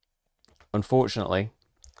 Unfortunately,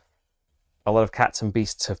 a lot of cats and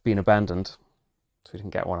beasts have been abandoned, so we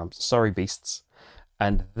didn't get one. I'm sorry, beasts.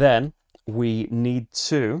 And then we need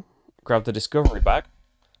to grab the discovery bag,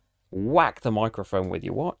 whack the microphone with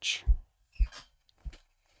your watch,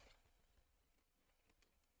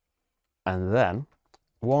 and then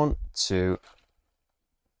 1, 2,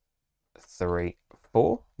 3,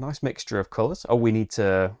 4. Nice mixture of colours. Oh, we need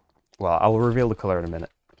to... Well, I'll reveal the colour in a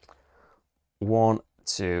minute. 1,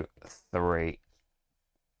 2, 3,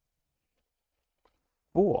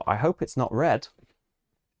 4. I hope it's not red.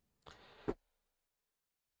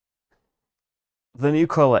 the new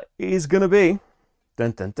colour is going to be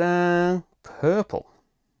dun, dun, dun, purple.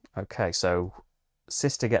 Okay, so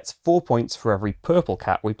Sister gets 4 points for every purple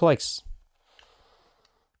cat we place.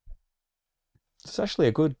 It's actually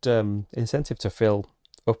a good incentive to fill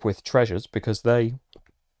up with treasures because they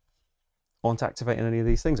aren't activating any of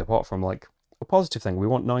these things apart from like a positive thing. We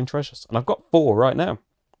want 9 treasures, and I've got 4 right now.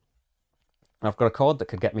 I've got a card that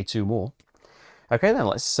could get me 2 more. Okay, then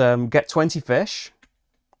let's get 20 fish.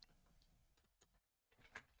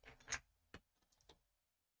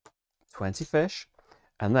 20 fish.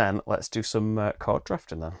 And then let's do some card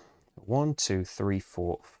drafting then. 1, 2, 3,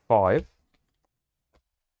 4, 5.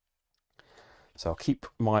 So I'll keep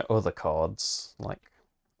my other cards like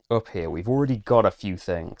up here. We've already got a few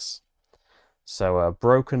things. So a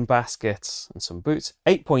broken basket and some boots.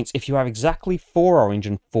 8 points if you have exactly 4 orange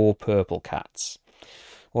and 4 purple cats.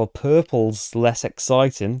 Well, purple's less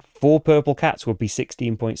exciting. 4 purple cats would be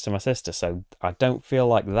 16 points to my sister, so I don't feel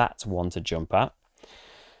like that's one to jump at.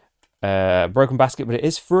 Broken basket, but it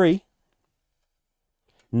is free.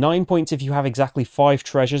 9 points if you have exactly 5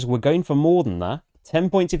 treasures. We're going for more than that. 10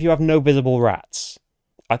 points if you have no visible rats.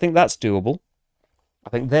 I think that's doable. I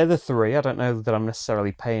think they're the 3. I don't know that I'm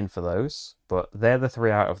necessarily paying for those, but they're the 3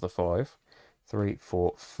 out of the 5. 3,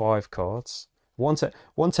 4, 5 cards. One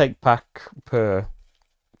take pack per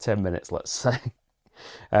 10 minutes, let's say.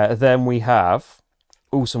 Then we have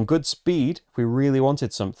some good speed if we really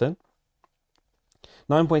wanted something.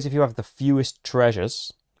 9 points if you have the fewest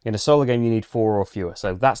treasures. In a solo game, you need 4 or fewer,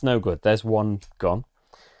 so that's no good. There's 1 gone.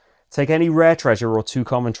 Take any rare treasure or 2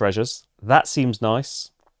 common treasures. That seems nice.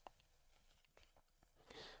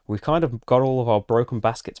 We've kind of got all of our broken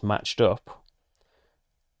baskets matched up.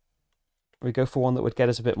 We go for one that would get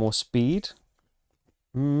us a bit more speed.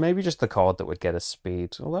 Maybe just the card that would get us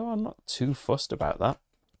speed, although I'm not too fussed about that.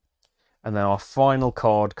 And then our final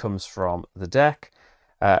card comes from the deck.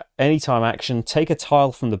 Anytime action, take a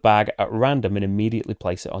tile from the bag at random and immediately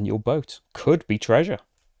place it on your boat. Could be treasure.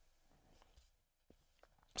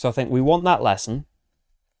 So I think we want that lesson.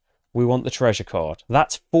 We want the treasure card.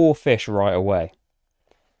 That's 4 fish right away.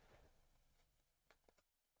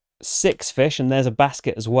 6 fish, and there's a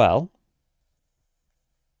basket as well.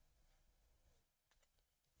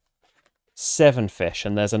 7 fish,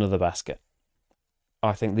 and there's another basket.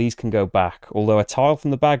 I think these can go back. Although a tile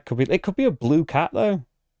from the bag could be... It could be a blue cat, though.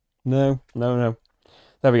 No.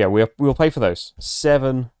 There we go. We'll pay for those.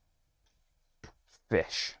 7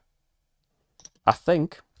 fish. I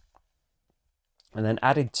think. And then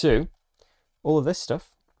added to all of this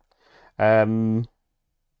stuff. I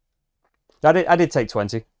did take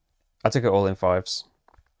 20. I took it all in 5s.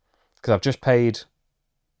 Because I've just paid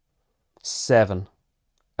 7.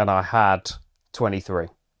 And I had 23.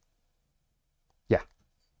 Yeah.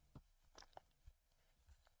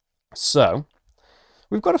 So,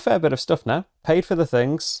 we've got a fair bit of stuff now. Paid for the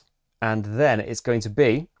things. And then it's going to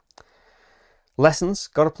be lessons.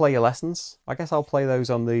 Got to play your lessons. I guess I'll play those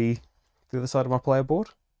on the other side of my player board.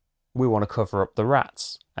 We want to cover up the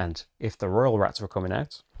rats. And if the royal rats were coming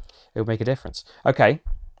out, it would make a difference. Okay.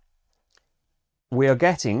 We are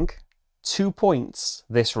getting 2 points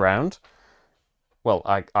this round. Well,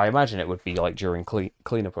 I imagine it would be like during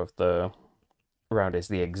cleanup of the round is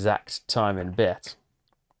the exact time and bit.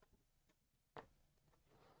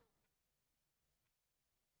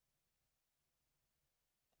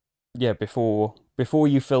 Yeah, before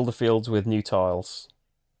you fill the fields with new tiles.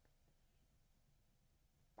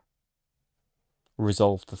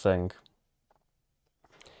 Resolve the thing.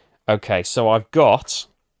 Okay, so I've got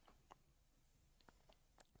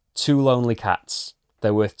 2 lonely cats.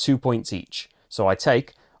 They're worth 2 points each. So I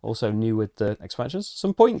take, also new with the expansions,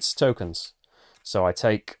 some points tokens. So I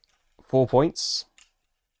take 4 points.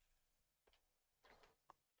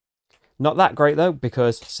 Not that great though,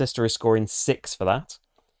 because Sister is scoring 6 for that.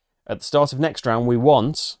 At the start of next round, we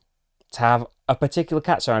want to have a particular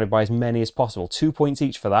cat surrounded by as many as possible. 2 points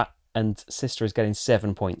each for that, and Sister is getting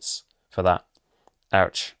 7 points for that.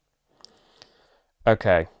 Ouch.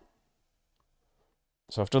 Okay.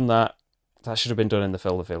 So I've done that. That should have been done in the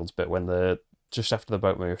fill the fields bit when just after the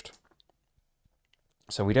boat moved.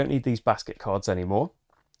 So we don't need these basket cards anymore.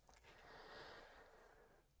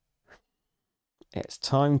 It's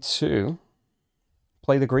time to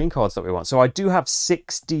play the green cards that we want. So I do have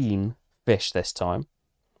 16 fish this time.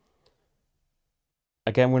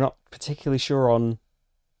 Again, we're not particularly sure on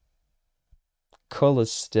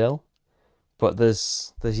colours still, but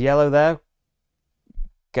there's yellow there.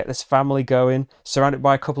 Get this family going, surrounded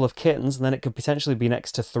by a couple of kittens, and then it could potentially be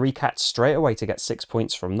next to 3 cats straight away to get 6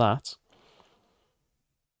 points from that.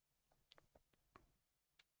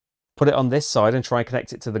 Put it on this side and try and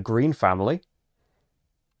connect it to the green family.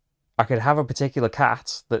 I could have a particular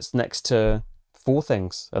cat that's next to 4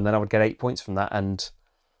 things, and then I would get 8 points from that and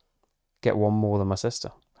get one more than my sister.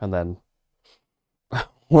 And then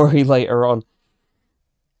worry later on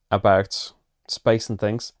about space and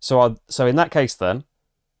things. So in that case then,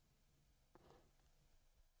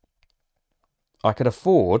 I could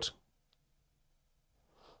afford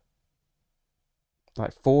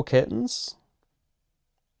like 4 kittens.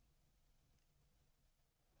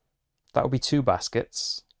 That would be 2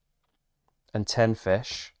 baskets and 10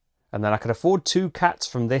 fish. And then I could afford 2 cats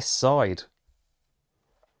from this side.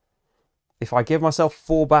 If I give myself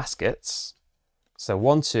 4 baskets, so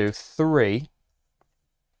 1, 2, 3,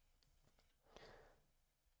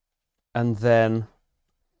 and then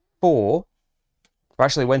 4.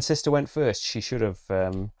 Actually, when sister went first, she should have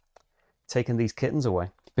taken these kittens away.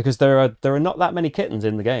 Because there are not that many kittens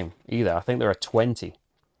in the game either. I think there are 20.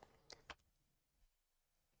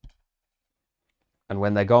 And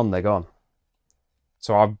when they're gone, they're gone.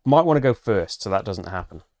 So I might want to go first so that doesn't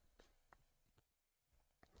happen.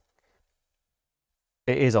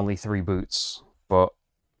 It is only 3 boots, but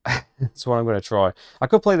that's what I'm going to try. I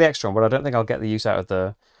could play the extra one, but I don't think I'll get the use out of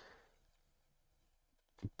the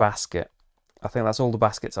basket. I think that's all the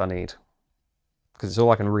baskets I need, because it's all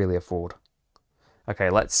I can really afford. Okay,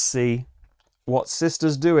 let's see what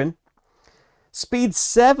sister's doing. Speed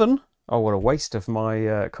 7. Oh, what a waste of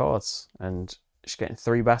my cards. And she's getting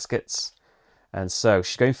 3 baskets. And so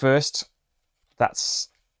she's going first. That's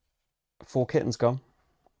 4 kittens gone.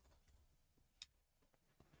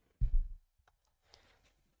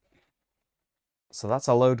 So that's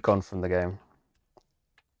a load gone from the game.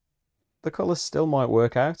 The colours still might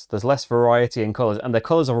work out. There's less variety in colours, and the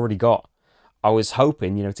colours I've already got. I was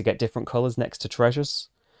hoping, you know, to get different colours next to treasures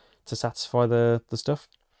to satisfy the stuff.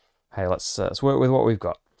 Hey, let's work with what we've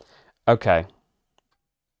got. Okay.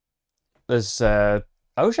 There's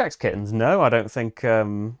Oshak's kittens. No, I don't think.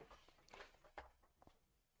 No,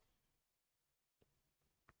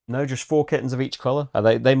 just 4 kittens of each colour.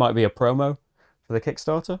 They might be a promo for the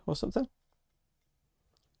Kickstarter or something.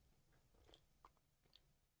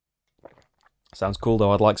 Sounds cool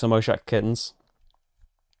though. I'd like some Oshak kittens.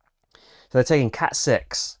 So they're taking cat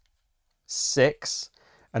 6, 6,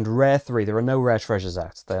 and rare 3. There are no rare treasures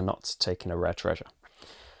out. They're not taking a rare treasure.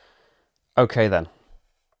 Okay then.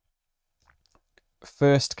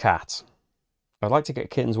 First cat. I'd like to get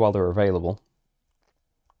kittens while they're available.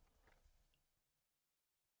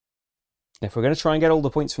 If we're going to try and get all the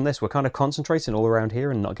points from this, we're kind of concentrating all around here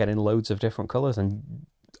and not getting loads of different colours. And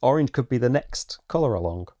orange could be the next colour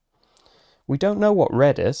along. We don't know what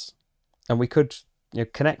red is, and we could, you know,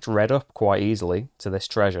 connect red up quite easily to this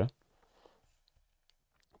treasure.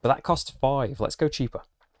 But that costs 5. Let's go cheaper.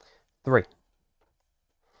 3.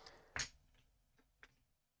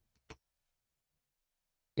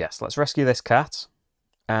 Yes, let's rescue this cat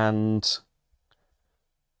and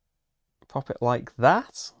pop it like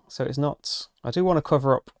that. So it's not... I do want to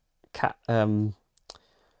cover up cat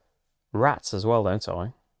rats as well, don't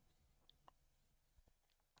I?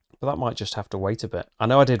 But that might just have to wait a bit. I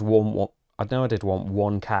know I did want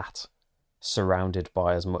one cat surrounded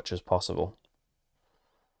by as much as possible.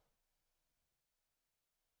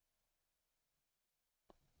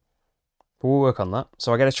 But we'll work on that.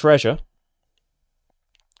 So I get a treasure.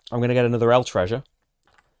 I'm going to get another L treasure.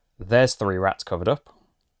 There's 3 rats covered up.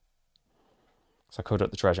 So I covered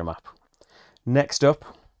up the treasure map. Next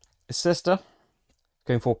up is sister.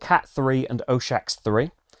 Going for cat 3 and Oshak's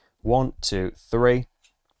 3. 1, 2, 3.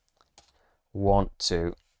 1,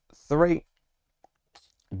 2, 3.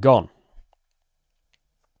 Gone.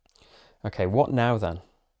 Okay, what now then?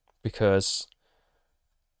 Because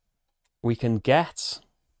we can get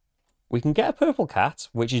a purple cat,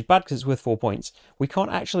 which is bad because it's worth 4 points. We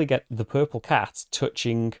can't actually get the purple cat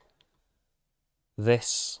touching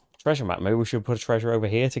this treasure map. Maybe we should put a treasure over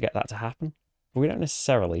here to get that to happen. But we don't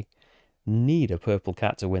necessarily need a purple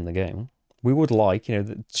cat to win the game. We would like, you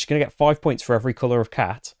know, she's going to get 5 points for every colour of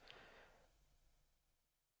cat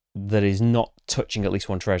that is not touching at least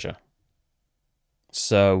one treasure.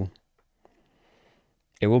 So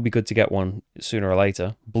it will be good to get one sooner or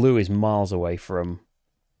later. Blue is miles away from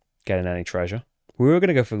getting any treasure. We were going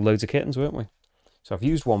to go for loads of kittens, weren't we? So I've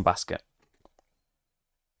used 1 basket.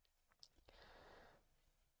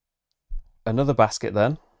 Another basket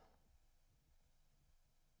then.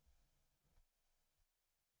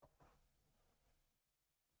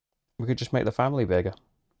 We could just make the family bigger.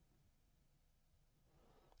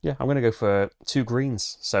 Yeah, I'm going to go for 2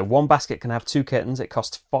 greens. So 1 basket can have 2 kittens. It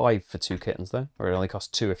costs 5 for 2 kittens though. Or it only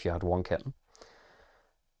costs 2 if you had 1 kitten.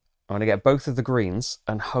 I'm going to get both of the greens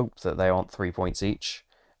and hope that they aren't 3 points each.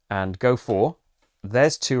 And go for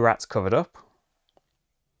there's 2 rats covered up.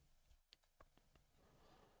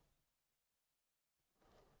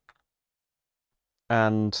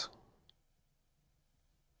 And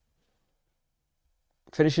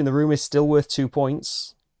finishing the room is still worth 2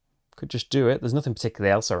 points. Could just do it. There's nothing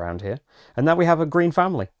particularly else around here. And now we have a green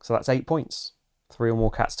family. So that's 8 points. 3 or more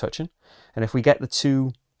cats touching. And if we get the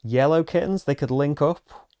 2 yellow kittens, they could link up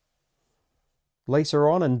later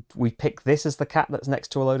on. And we pick this as the cat that's next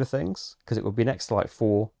to a load of things. Because it would be next to like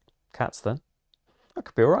 4 cats then. That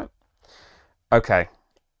could be alright. Okay.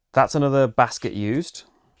 That's another basket used.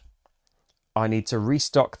 I need to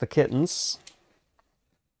restock the kittens.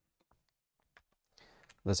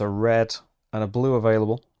 There's a red and a blue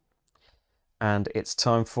available. And it's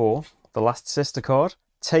time for the last sister card,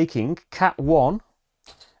 taking cat 1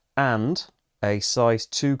 and a size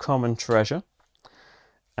 2 common treasure.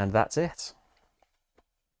 And that's it.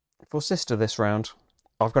 For sister this round,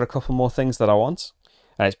 I've got a couple more things that I want.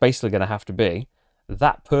 And it's basically going to have to be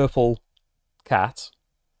that purple cat,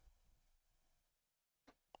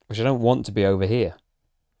 which I don't want to be over here.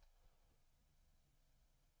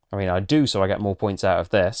 I mean, I do so I get more points out of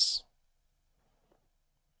this.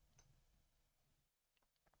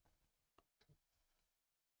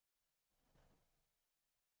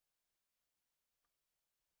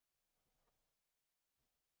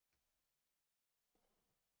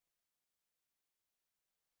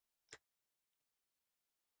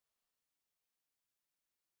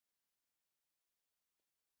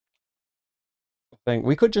 Think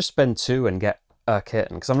we could just spend 2 and get a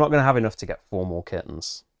kitten, because I'm not going to have enough to get 4 more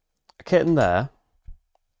kittens. A kitten there,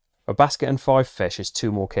 a basket and 5 fish is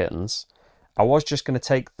 2 more kittens. I was just going to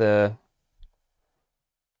take the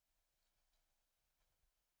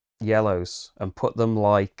yellows and put them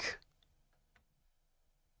like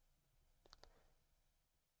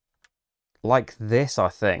this, I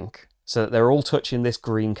think, so that they're all touching this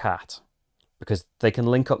green cat, because they can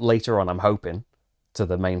link up later on, I'm hoping, to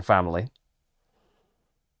the main family.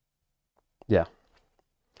 Yeah.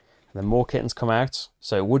 And then more kittens come out,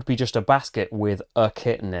 so it would be just a basket with a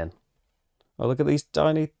kitten in. Oh, look at these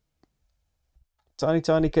tiny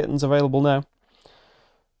kittens available now.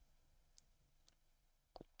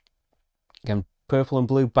 Again, purple and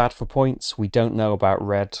blue, bad for points. We don't know about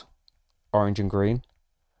red, orange and green.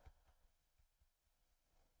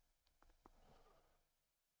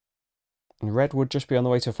 And red would just be on the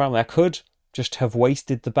way to a family. I could just have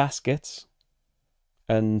wasted the baskets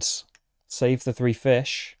and saved the 3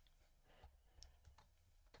 fish.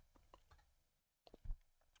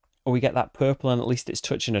 Or we get that purple and at least it's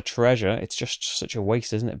touching a treasure. It's just such a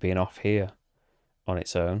waste, isn't it, being off here on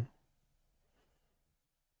its own.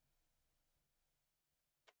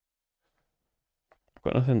 I've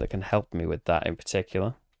got nothing that can help me with that in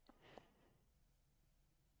particular.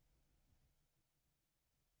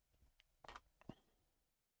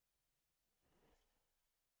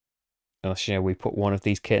 Unless, you know, we put one of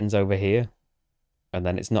these kittens over here and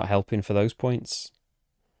then it's not helping for those points.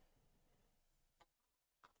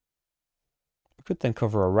 We could then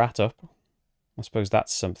cover a rat up. I suppose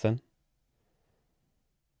that's something.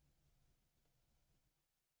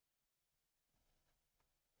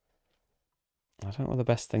 I don't know what the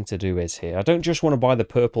best thing to do is here. I don't just want to buy the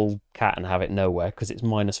purple cat and have it nowhere, because it's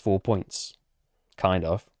minus 4 points. Kind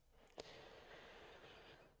of.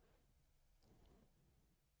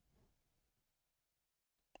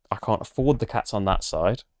 I can't afford the cats on that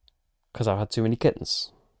side, because I've had too many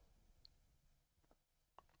kittens.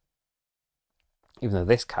 Even though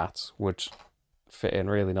this cat would fit in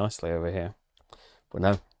really nicely over here. But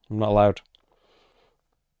no, I'm not allowed.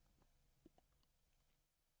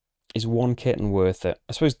 Is 1 kitten worth it?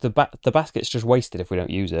 I suppose the basket's just wasted if we don't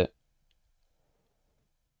use it.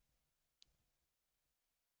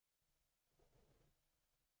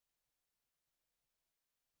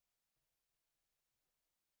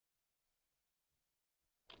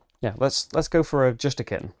 Yeah, let's go for just a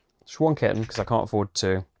kitten. Just 1 kitten, because I can't afford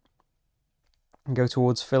 2. And go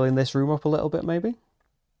towards filling this room up a little bit, maybe?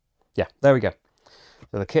 Yeah, there we go.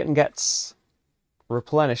 So the kitten gets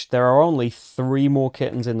replenished. There are only 3 more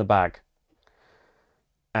kittens in the bag.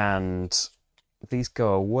 And these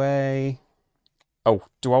go away. Oh,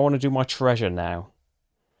 do I want to do my treasure now?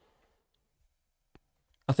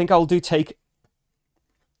 I think I'll take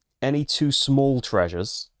any 2 small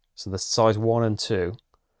treasures. So the size 1 and 2.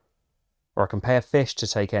 Or I can pay a fish to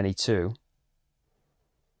take any 2.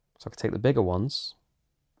 So I can take the bigger ones.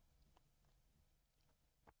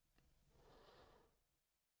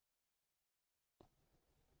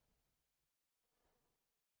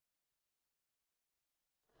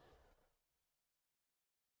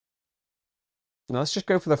 Now let's just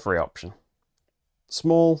go for the free option.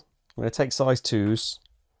 small. I'm going to take size 2s.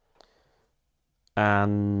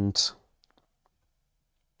 And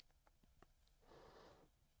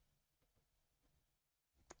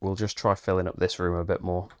we'll just try filling up this room a bit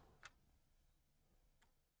more.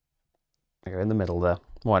 There, in the middle there.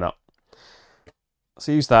 Why not?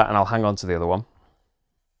 So use that and I'll hang on to the other one.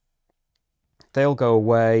 They'll go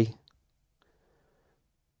away.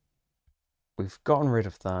 We've gotten rid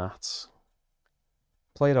of that.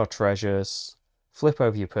 Played our treasures. Flip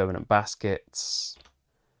over your permanent baskets.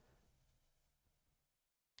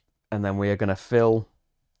 And then we are going to fill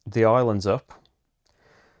the islands up.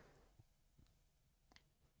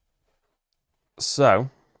 So,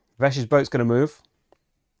 Vesh's boat's going to move.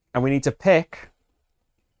 And we need to pick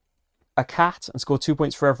a cat and score 2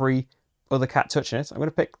 points for every other cat touching it. I'm going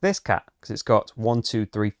to pick this cat because it's got 1, 2,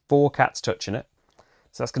 3, 4 cats touching it.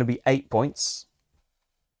 So that's going to be 8 points.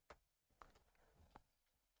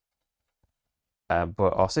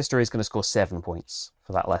 But our sister is going to score 7 points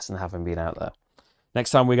for that lesson having been out there.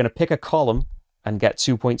 Next time we're going to pick a column and get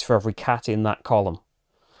 2 points for every cat in that column.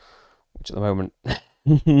 Which at the moment,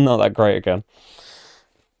 not that great again.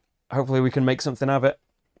 Hopefully we can make something of it.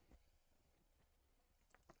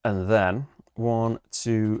 And then 1,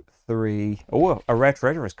 2, 3. Oh, a rare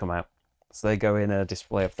treasure has come out. So they go in a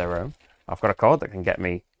display of their own. I've got a card that can get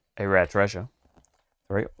me a rare treasure.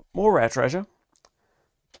 3 more rare treasure.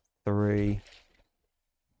 3,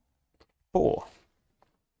 4.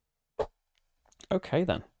 Okay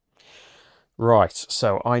then. Right,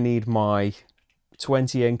 so I need my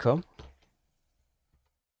 20 income.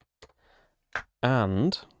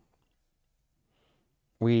 And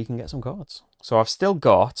we can get some cards. So I've still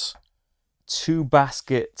got 2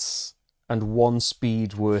 baskets and 1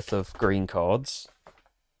 speed worth of green cards.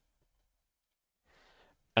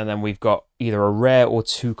 And then we've got either a rare or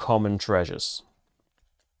 2 common treasures.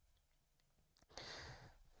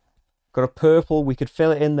 Got a purple, we could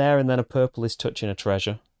fill it in there, and then a purple is touching a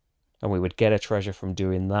treasure. And we would get a treasure from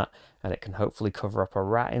doing that. And it can hopefully cover up a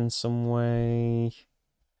rat in some way.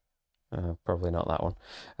 Probably not that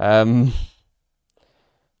one.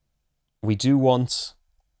 We do want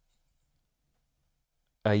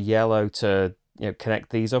a yellow to connect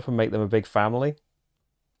these up and make them a big family.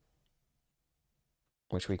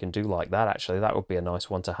 Which we can do like that, actually. That would be a nice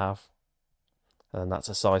one to have. And that's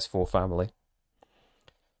a size 4 family.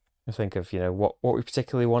 I think of, what we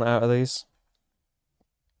particularly want out of these.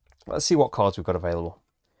 Let's see what cards we've got available.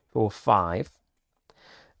 4, 5.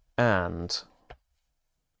 And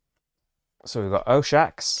so we've got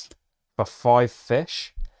Oshaks for 5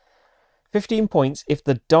 fish. 15 points if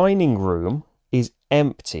the dining room is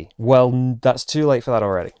empty. Well, that's too late for that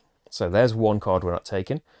already. So there's one card we're not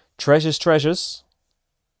taking. Treasures, treasures.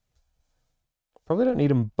 Probably don't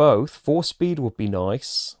need them both. 4 speed would be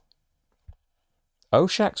nice.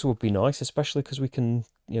 Oshaks would be nice, especially because we can,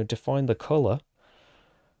 define the colour.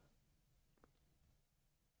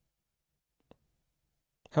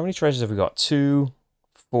 How many treasures have we got? 2,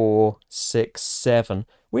 4, 6, 7.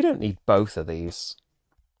 We don't need both of these.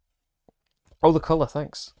 Oh, the colour,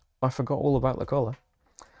 thanks. I forgot all about the colour.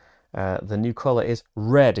 The new colour is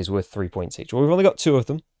red, is worth 3 points each. Well, we've only got 2 of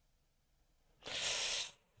them.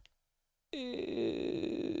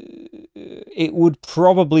 It would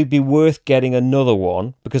probably be worth getting another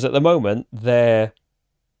one, because at the moment they're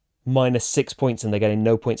minus 6 points and they're getting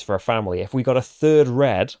no points for a family. If we got a third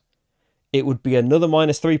red, it would be another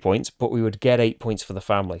minus 3 points, but we would get 8 points for the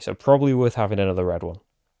family. So probably worth having another red one.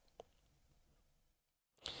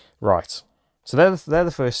 Right. So they're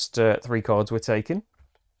the first 3 cards we're taking.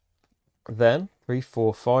 Then 3,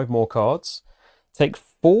 4, 5 more cards. Take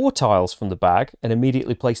 4 tiles from the bag and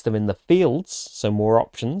immediately place them in the fields. So more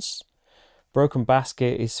options. Broken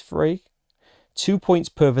basket is free. 2 points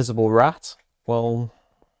per visible rat. Well,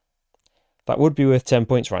 that would be worth 10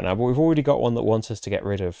 points right now, but we've already got one that wants us to get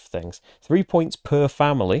rid of things. 3 points per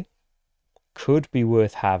family. Could be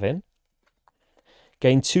worth having.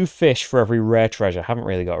 Gain 2 fish for every rare treasure. Haven't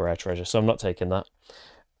really got a rare treasure, so I'm not taking that.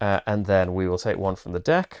 And then we will take 1 from the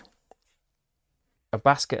deck. A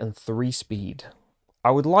basket and 3 speed.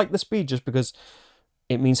 I would like the speed just because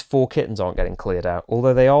it means 4 kittens aren't getting cleared out.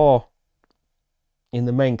 Although they are in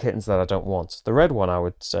the main kittens that I don't want. The red one I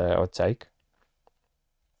would take.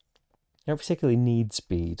 I don't particularly need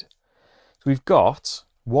speed. So we've got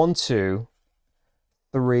 1, 2,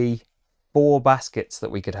 3, 4 baskets that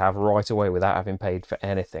we could have right away without having paid for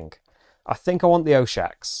anything. I think I want the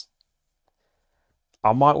Oshaks.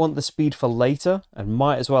 I might want the speed for later and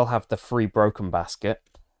might as well have the free broken basket.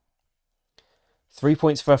 3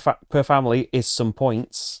 points per family is some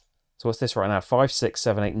points. So what's this right now? 5, 6,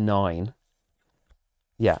 7, 8, 9.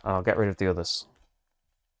 Yeah, and I'll get rid of the others.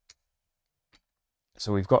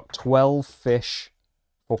 So we've got 12 fish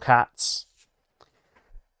for cats.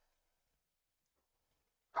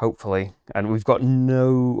 Hopefully. And we've got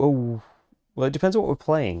no... Oh, well, it depends on what we're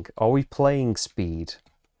playing. Are we playing speed?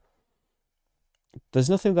 There's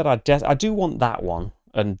nothing that I do want that one.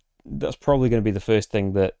 And that's probably going to be the first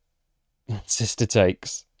thing that Sister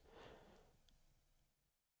takes.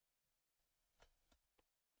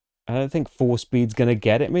 I don't think 4 speed's going to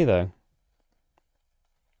get at me, though.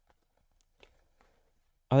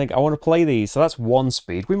 I think I want to play these. So that's 1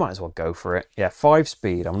 speed. We might as well go for it. Yeah, 5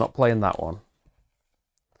 speed. I'm not playing that one.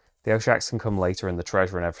 The Oshaks can come later in the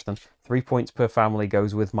treasure and everything. 3 points per family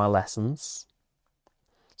goes with my lessons.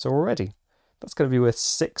 So already, that's going to be worth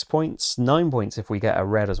 6 points, 9 points if we get a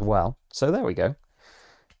red as well. So there we go.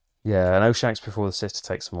 Yeah, an Oshaks before the sister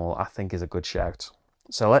takes them all, I think is a good shout.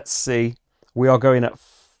 So let's see. We are going at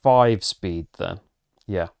 5 speed then.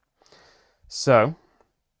 Yeah. So,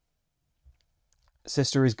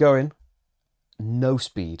 sister is going. No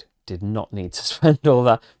speed. Did not need to spend all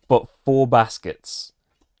that. But 4 baskets.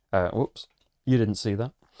 Whoops, you didn't see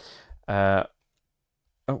that.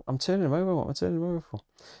 Oh, I'm turning him over. What am I turning him over for?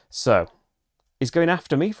 So, he's going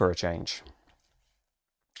after me for a change.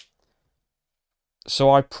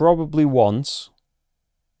 So I probably want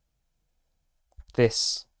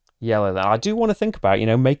this yellow there. I do want to think about,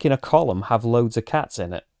 making a column have loads of cats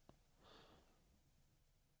in it.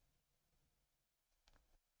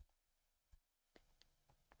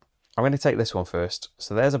 I'm going to take this one first.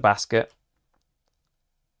 So there's a basket.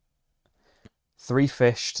 3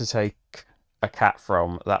 fish to take a cat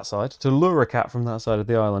from that side, to lure a cat from that side of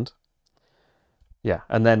the island. Yeah,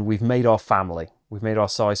 and then we've made our family. We've made our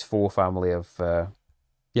size 4 family of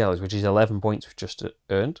yellows, which is 11 points we've just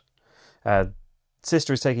earned.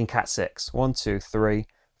 Sister is taking cat 6. 1, 2, 3,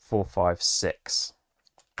 4, 5, 6.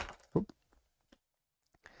 Oop.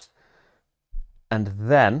 And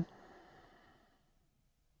then...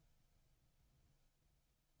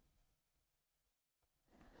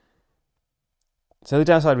 So the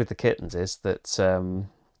downside with the kittens is that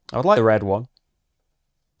I would like the red one.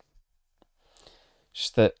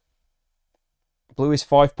 Just that blue is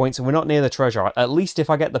 5 points and we're not near the treasure. At least if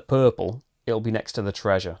I get the purple, it'll be next to the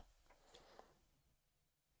treasure.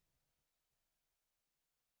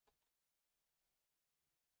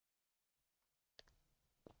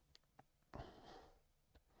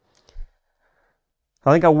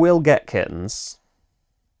 I think I will get kittens.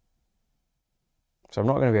 So I'm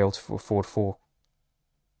not going to be able to afford 4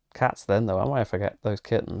 cats then, though, am I, if I get those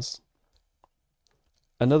kittens?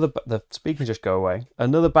 The speed can just go away.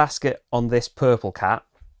 Another basket on this purple cat.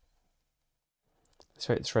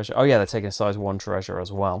 Straight to the treasure. Oh yeah, they're taking a size 1 treasure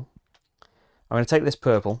as well. I'm going to take this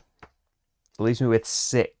purple. It leaves me with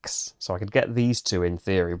 6. So I could get these 2 in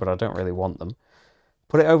theory, but I don't really want them.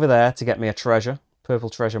 Put it over there to get me a treasure. Purple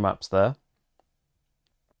treasure map's there.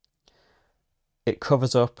 It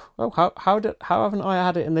covers up... Oh, how haven't I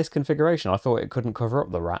had it in this configuration? I thought it couldn't cover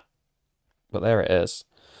up the rat. But there it is.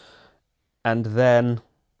 And then...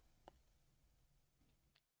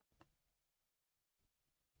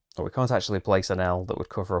 Oh, we can't actually place an L that would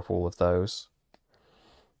cover up all of those.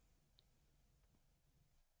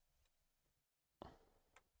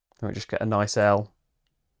 Let me just get a nice L.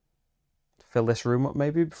 Fill this room up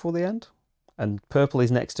maybe before the end. And purple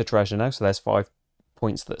is next to treasure now, so there's 5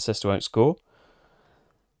 points that sister won't score.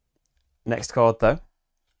 Next card, though.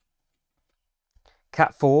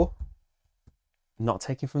 Cat 4. Not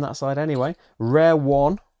taking from that side anyway. Rare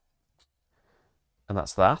 1. And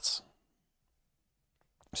that's that.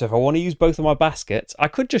 So if I want to use both of my baskets, I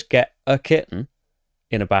could just get a kitten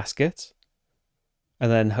in a basket.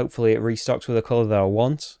 And then hopefully it restocks with a colour that I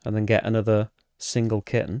want. And then get another single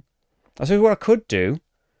kitten. I suppose what I could do...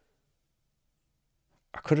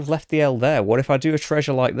 I could have left the L there. What if I do a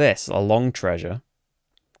treasure like this? A long treasure.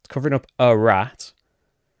 Covering up a rat,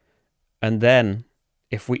 and then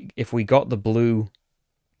if we got the blue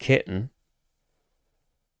kitten,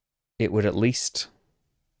 it would at least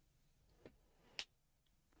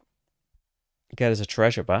get us a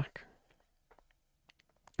treasure back.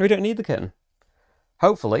 We don't need the kitten.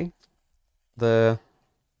 Hopefully,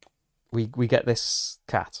 we get this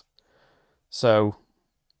cat. So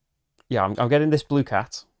yeah, I'm getting this blue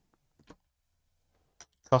cat.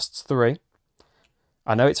 Costs 3.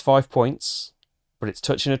 I know it's 5 points, but it's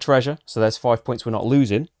touching a treasure, so there's 5 points we're not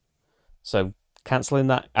losing. So cancelling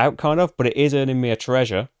that out, kind of, but it is earning me a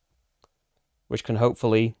treasure, which can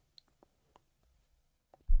hopefully...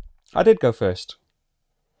 I did go first.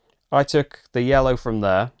 I took the yellow from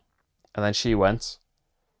there, and then she went.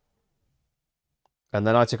 And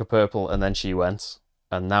then I took a purple, and then she went.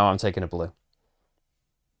 And now I'm taking a blue.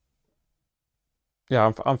 Yeah,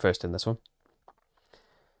 I'm first in this one.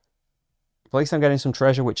 At least I'm getting some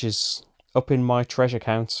treasure, which is up in my treasure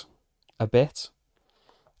count a bit.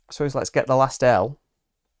 So let's get the last L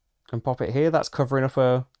and pop it here. That's covering up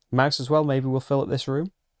a mouse as well. Maybe we'll fill up this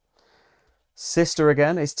room. Sister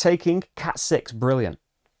again is taking cat 6. Brilliant.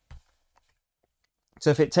 So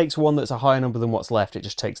if it takes one that's a higher number than what's left, it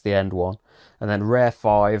just takes the end one. And then rare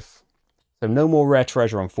 5. So no more rare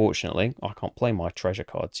treasure, unfortunately. I can't play my treasure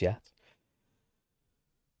cards yet.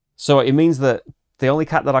 So it means that the only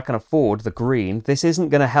cat that I can afford, the green, this isn't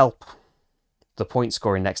going to help the point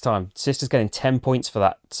scoring next time. Sister's getting 10 points for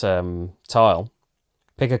that tile.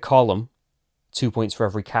 Pick a column, 2 points for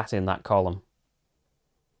every cat in that column.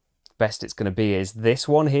 Best it's going to be is this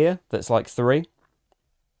one here, that's like 3.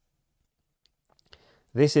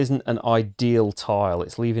 This isn't an ideal tile.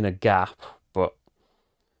 It's leaving a gap, but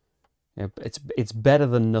you know, it's better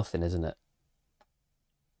than nothing, isn't it?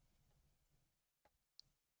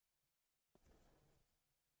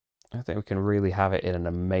 I think we can really have it in an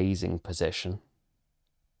amazing position.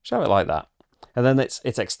 Should have it like that. And then it's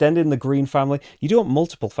extending the green family. You do want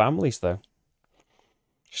multiple families, though.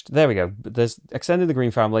 There we go. There's extending the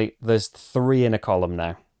green family. There's 3 in a column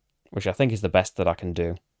now, which I think is the best that I can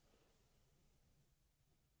do.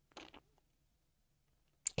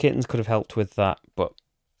 Kittens could have helped with that, but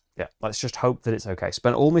yeah, let's just hope that it's okay.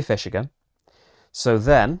 Spent all my fish again. So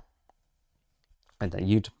then, and then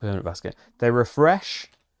you to permanent basket. They refresh.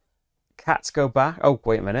 Cats go back. Oh,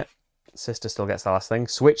 wait a minute. Sister still gets the last thing.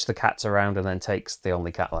 Switch the cats around and then takes the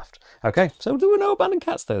only cat left. Okay, so there were no abandoned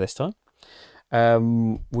cats though this time.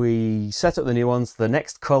 We set up the new ones. The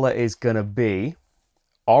next colour is going to be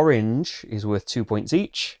orange, is worth 2 points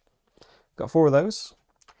each. Got 4 of those.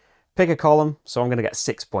 Pick a column, so I'm going to get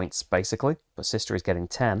 6 points basically, but Sister is getting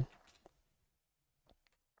 10.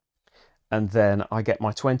 And then I get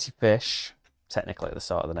my 20 fish, technically at the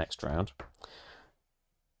start of the next round.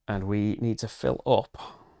 And we need to fill up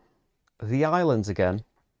the islands again.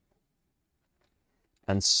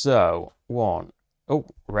 And so,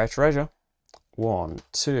 rare treasure. 1,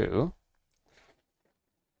 2,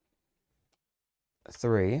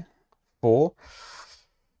 3, 4.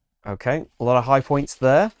 Okay, a lot of high points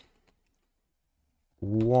there.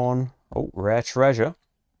 1, rare treasure.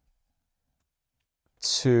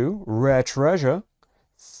 2, rare treasure.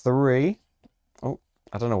 3,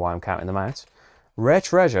 I don't know why I'm counting them out. Rare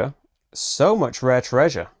treasure, so much rare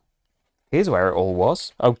treasure. Here's where it all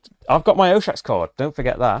was. Oh, I've got my Oshak's card, don't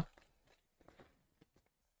forget that.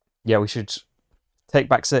 Yeah, we should take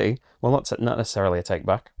back city. Well, not necessarily a take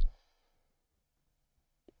back.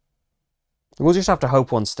 We'll just have to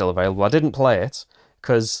hope one's still available. I didn't play it,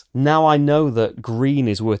 because now I know that green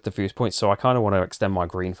is worth the fewest points, so I kind of want to extend my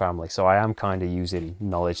green family. So I am kind of using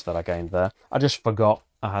knowledge that I gained there. I just forgot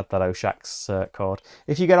I had that Oshak's card.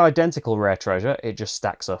 If you get identical rare treasure, it just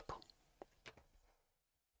stacks up.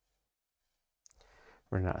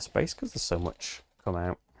 Running out of space because there's so much come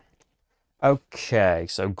out. Okay,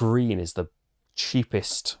 so green is the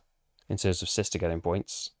cheapest in terms of Sister getting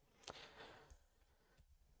points.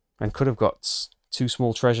 And could have got 2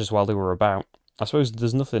 small treasures while they were about. I suppose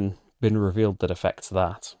there's nothing been revealed that affects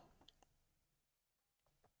that.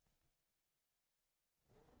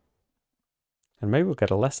 And maybe we'll get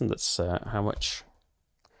a lesson that's how much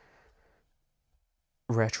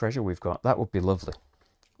rare treasure we've got. That would be lovely.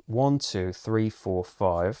 1, 2, 3, 4,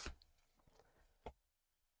 5.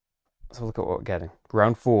 Let's have a look at what we're getting.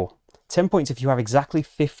 Round 4. 10 points if you have exactly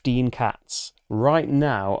 15 cats. Right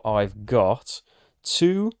now I've got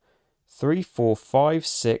 2, 3, 4, 5,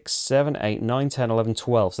 6, 7, 8, 9, 10, 11,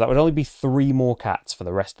 12. So that would only be 3 more cats for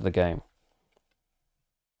the rest of the game.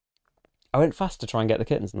 I went fast to try and get the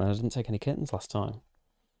kittens, and then I didn't take any kittens last time.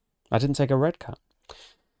 I didn't take a red cat.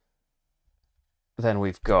 Then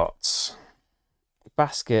we've got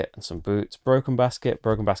basket and some boots. Broken basket,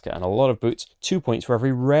 and a lot of boots. 2 points for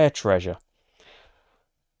every rare treasure.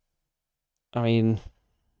 I mean,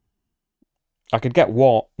 I could get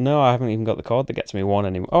what? No, I haven't even got the card that gets me 1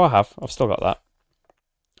 anymore. Oh, I have. I've still got that.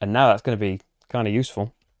 And now that's going to be kind of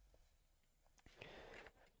useful.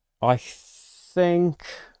 I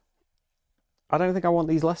don't think I want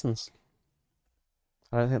these lessons.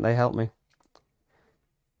 I don't think they help me.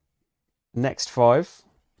 Next 5.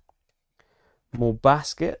 More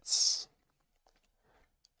baskets.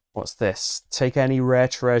 What's this? Take any rare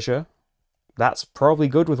treasure. That's probably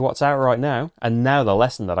good with what's out right now. And now the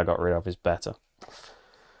lesson that I got rid of is better.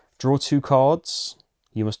 Draw 2 cards.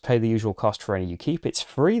 You must pay the usual cost for any you keep. It's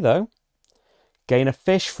free though. Gain a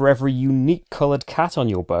fish for every unique coloured cat on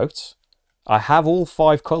your boat. I have all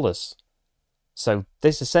 5 colours. So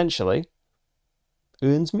this essentially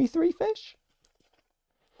earns me 3 fish.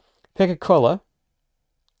 Pick a colour.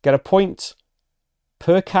 Get a point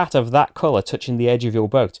per cat of that colour touching the edge of your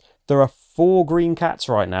boat. There are 4 green cats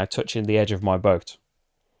right now touching the edge of my boat.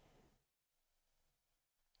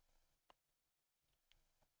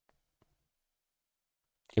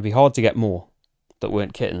 It'd be hard to get more that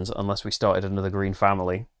weren't kittens unless we started another green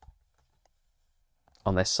family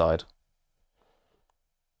on this side.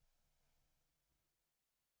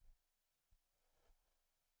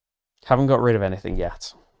 Haven't got rid of anything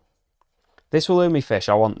yet. This will earn me fish.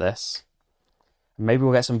 I want this. Maybe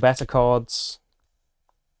we'll get some better cards.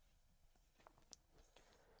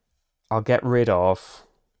 I'll get rid of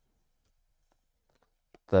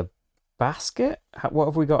the basket. What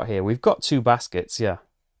have we got here? We've got 2 baskets, yeah.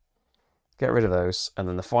 Get rid of those. And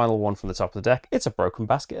then the final one from the top of the deck. It's a broken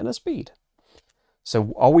basket and a speed.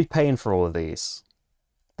 So are we paying for all of these?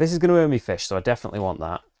 This is going to earn me fish, so I definitely want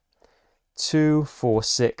that. 2, 4,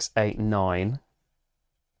 6, 8, 9.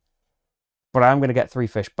 But I am going to get 3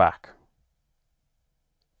 fish back.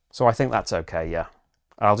 So I think that's okay, yeah.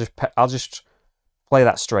 I'll just play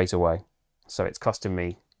that straight away. So it's costing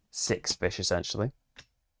me 6 fish, essentially.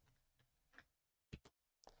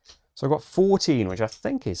 So I've got 14, which I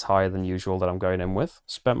think is higher than usual that I'm going in with.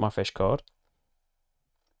 Spent my fish card.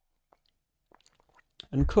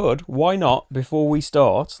 And why not, before we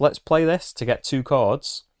start, let's play this to get 2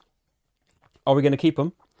 cards. Are we going to keep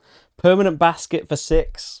them? Permanent basket for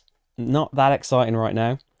 6. Not that exciting right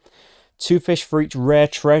now. 2 fish for each rare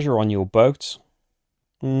treasure on your boat.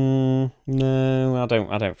 No, I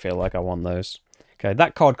don't feel like I want those. Okay,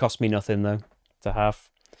 that card cost me nothing though to have.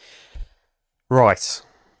 Right.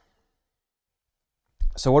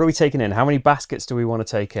 So what are we taking in? How many baskets do we want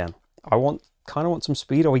to take in? I kind of want some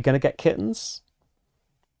speed. Are we going to get kittens?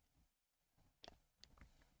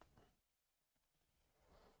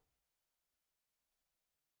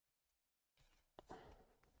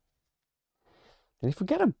 And if we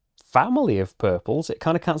get a family of purples, it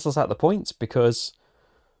kind of cancels out the points because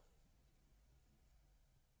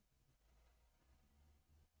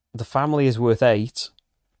the family is worth 8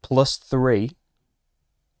 plus 3.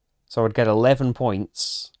 So I'd get 11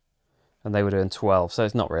 points and they would earn 12. So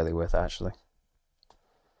it's not really worth it, actually.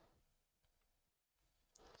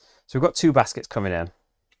 So we've got 2 baskets coming in.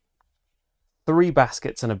 3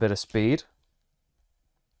 baskets and a bit of speed.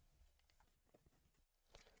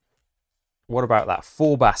 What about that?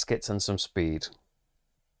 4 baskets and some speed.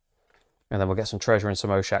 And then we'll get some treasure and some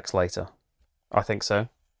Oshaks later. I think so.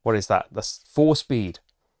 What is that? That's 4 speed.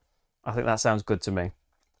 I think that sounds good to me.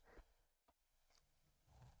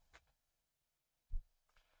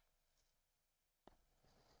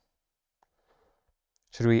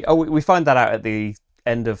 Should we... Oh, we find that out at the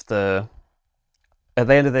end of the... At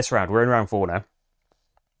the end of this round. We're in round 4 now.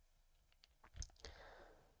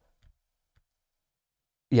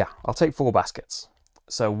 Yeah, I'll take 4 baskets.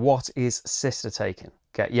 So what is Sister taking?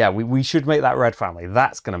 Okay, yeah, we should make that red family.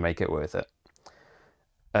 That's going to make it worth it.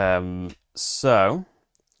 So,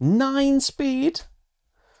 9 speed.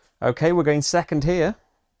 Okay, we're going second here.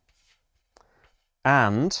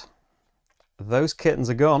 And those kittens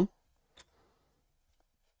are gone.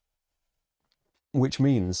 Which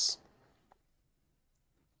means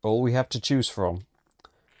all we have to choose from: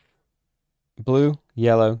 blue,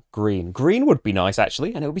 yellow, green. Green would be nice,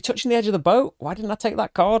 actually, and it would be touching the edge of the boat. Why didn't I take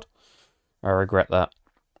that card? I regret that.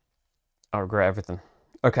 I regret everything.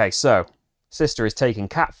 Okay, so Sister is taking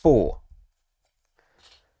Cat 4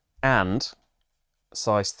 and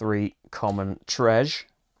size 3 common treasure.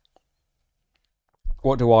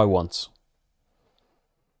 What do I want?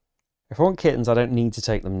 If I want kittens, I don't need to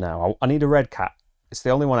take them now. I need a red cat. It's the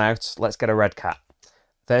only one out. Let's get a red cat.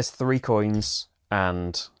 There's 3 coins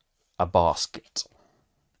and a basket.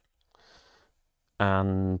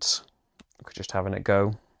 And we could just having it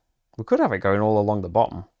go. We could have it going all along the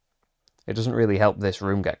bottom. It doesn't really help this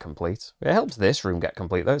room get complete. It helps this room get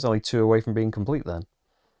complete, though. It's only 2 away from being complete then.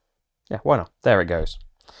 Yeah, why not? There it goes.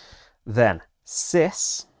 Then,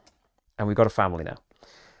 Sis. And we've got a family now.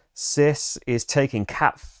 Sis is taking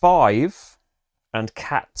Cat 5 and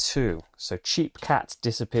Cat 2. So cheap cats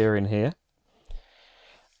disappear in here.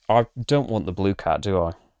 I don't want the blue cat, do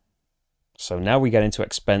I? So now we get into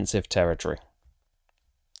expensive territory.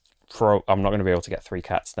 I'm not going to be able to get 3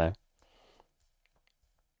 cats now.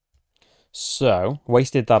 So,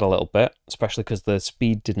 wasted that a little bit, especially because the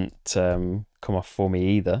speed didn't come off for me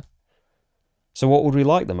either. So what would we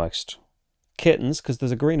like the most? Kittens, because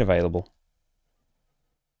there's a green available.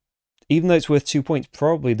 Even though it's worth 2 points,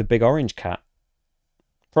 probably the big orange cat.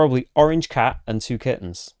 Probably orange cat and 2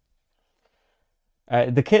 kittens.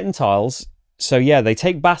 The kitten tiles So yeah, they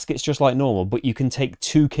take baskets just like normal, but you can take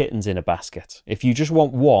 2 kittens in a basket. If you just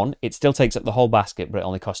want one, it still takes up the whole basket, but it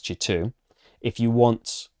only costs you 2. If you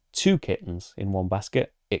want 2 kittens in one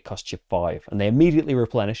basket, it costs you 5. And they immediately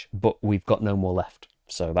replenish, but we've got no more left.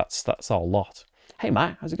 So that's our lot. Hey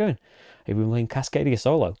Matt, how's it going? Have you been playing Cascadia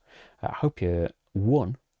solo? I hope you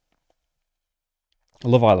won. I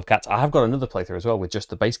love Isle of Cats. I have got another playthrough as well with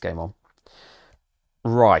just the base game on.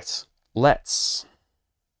 Right, let's...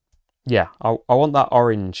 Yeah, I want that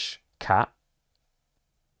orange cat.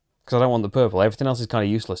 Because I don't want the purple. Everything else is kind of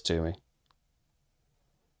useless to me.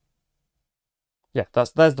 Yeah,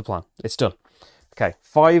 there's the plan. It's done. Okay,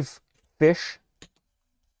 5 fish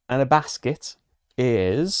and a basket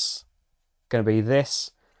is going to be this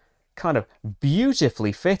kind of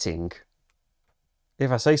beautifully fitting, if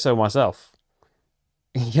I say so myself,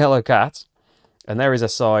 yellow cat. And there is a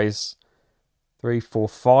size 3, 4,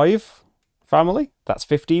 5 family. That's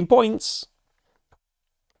 15 points.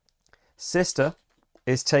 Sister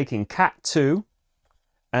is taking cat 2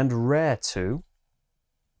 and rare 2.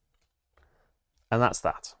 And that's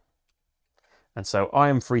that. And so I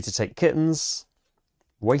am free to take kittens.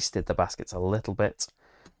 Wasted the baskets a little bit.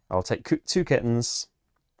 I'll take 2 kittens,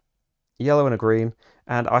 yellow and a green.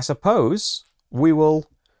 And I suppose we will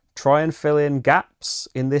try and fill in gaps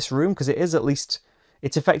in this room, because it is at least,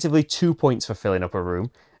 it's effectively 2 points for filling up a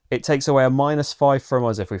room. It takes away a -5 from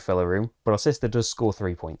us if we fill a room, but our sister does score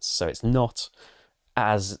 3 points, so it's not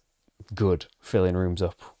as good filling rooms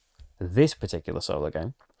up this particular solo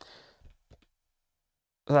game.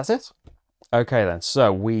 That's it. Okay then,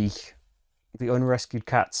 so the unrescued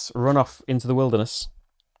cats, run off into the wilderness.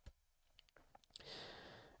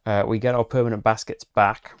 We get our permanent baskets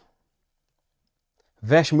back.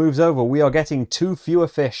 Vesh moves over. We are getting 2 fewer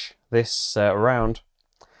fish this round.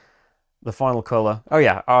 The final colour. Oh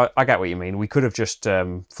yeah, I get what you mean. We could have just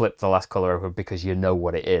flipped the last colour over because you know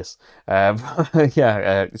what it is.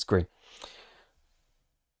 Yeah, it's green.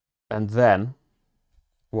 And then,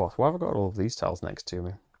 what? Why have I got all of these tiles next to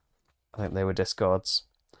me? I think they were discards.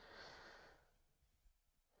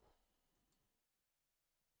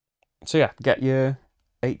 So yeah, get your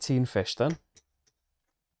 18 fish then.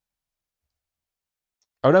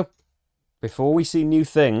 Oh no, before we see new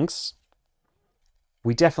things,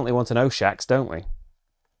 we definitely want an Oshax, don't we?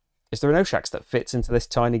 Is there an Oshax that fits into this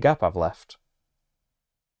tiny gap I've left?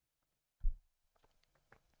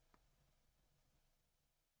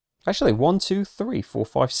 Actually, 1, 2, 3, 4,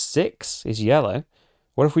 5, 6 is yellow.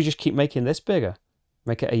 What if we just keep making this bigger?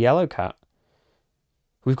 Make it a yellow cat.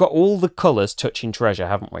 We've got all the colours touching treasure,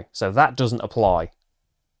 haven't we? So that doesn't apply.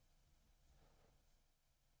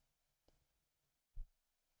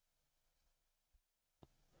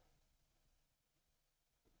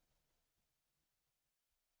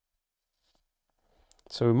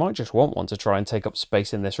 So we might just want one to try and take up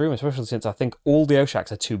space in this room, especially since I think all the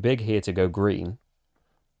Oshaks are too big here to go green.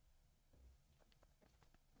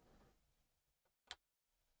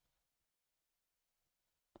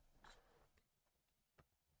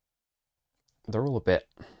 They're all a bit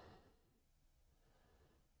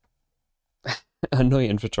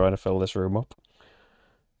annoying for trying to fill this room up.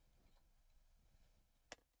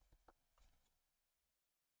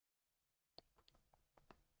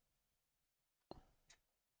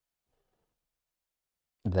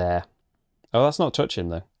 There. Oh, that's not touching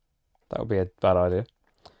though. That would be a bad idea.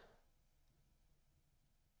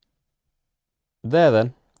 There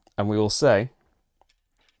then. And we will say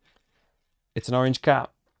it's an orange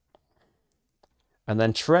cat. And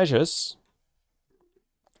then treasures.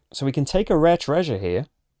 So we can take a rare treasure here.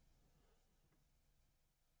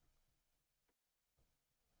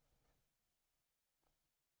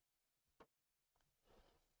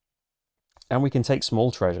 And we can take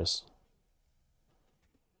small treasures.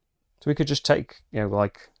 So we could just take,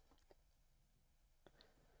 like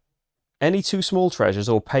any 2 small treasures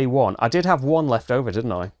or pay 1. I did have 1 left over,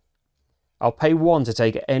 didn't I? I'll pay 1 to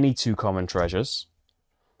take any 2 common treasures.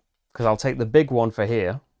 Because I'll take the big one for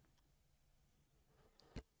here.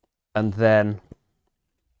 And then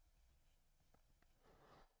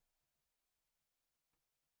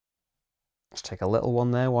just take a little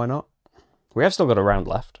one there, why not? We have still got a round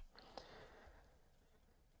left.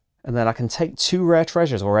 And then I can take 2 rare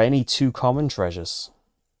treasures or any 2 common treasures.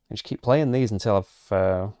 And just keep playing these until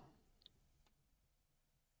I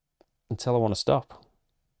want to stop.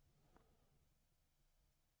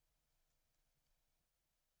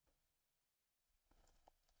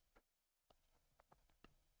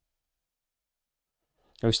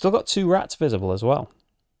 And we've still got 2 rats visible as well.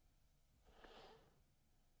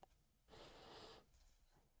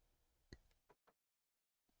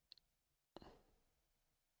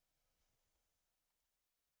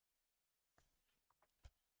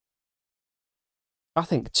 I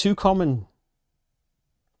think two common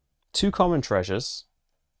treasures.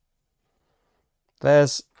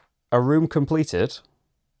 There's a room completed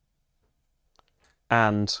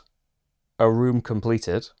and a room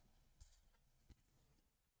completed.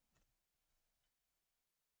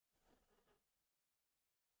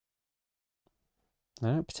 I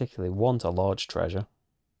don't particularly want a large treasure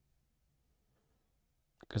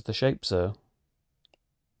because the shapes are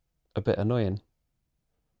a bit annoying.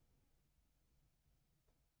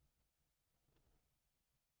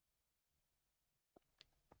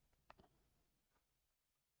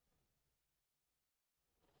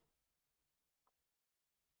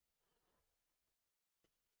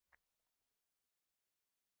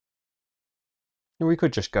 We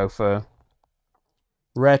could just go for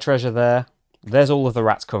rare treasure there. There's all of the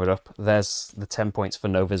rats covered up. There's the 10 points for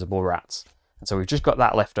no visible rats. And so we've just got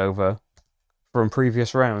that left over from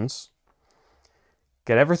previous rounds.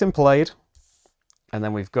 Get everything played. And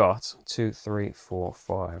then we've got 2, 3, 4,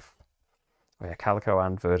 5. Oh yeah, Calico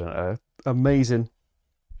and Verdant are amazing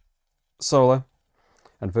solo.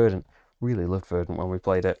 And Verdant, really loved Verdant when we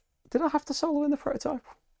played it. Did I have to solo in the prototype?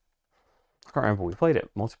 I can't remember. We played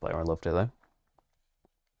it multiplayer. I loved it though.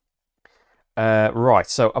 Right,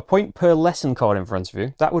 so a point per lesson card in front of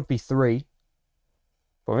you. That would be 3.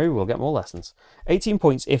 But maybe we'll get more lessons. 18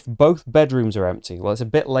 points if both bedrooms are empty. Well, it's a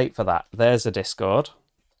bit late for that. There's a discard.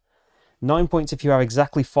 9 points if you have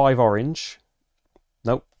exactly 5 orange.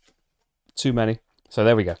 Nope. Too many. So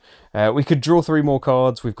there we go. We could draw 3 more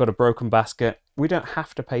cards. We've got a broken basket. We don't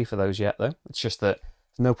have to pay for those yet, though. It's just that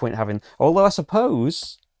there's no point having... Although I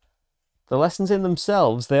suppose the lessons in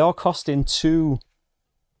themselves, they are costing 2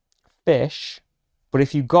 fish. But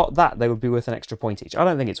if you got that, they would be worth an extra point each. I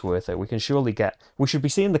don't think it's worth it. We can surely get... We should be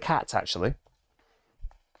seeing the cats, actually.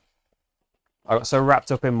 I got so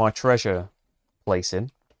wrapped up in my treasure placing.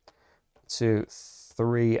 2,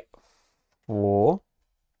 3, 4,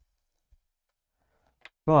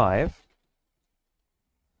 5,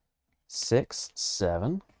 6,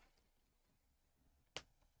 7,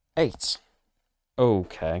 8.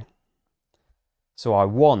 Okay. So I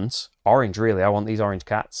want orange, really. I want these orange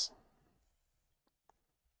cats.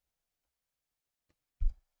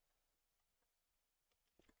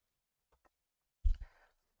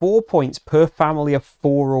 Four points per family of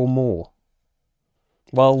 4 or more.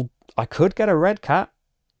 Well, I could get a red cat,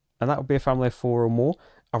 and that would be a family of 4 or more.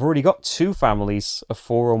 I've already got 2 families of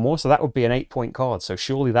 4 or more, so that would be an 8-point card. So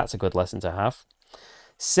surely that's a good lesson to have.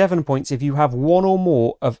 7 points if you have 1 or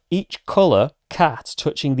more of each colour cat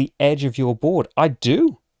touching the edge of your board. I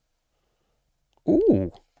do.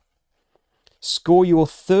 Ooh. Score your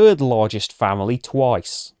 3rd largest family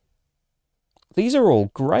twice. These are all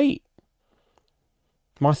great.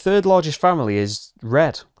 My 3rd largest family is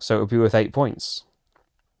red, so it would be worth 8 points.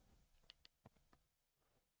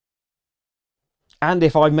 And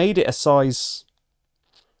if I made it a size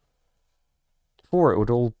 4, it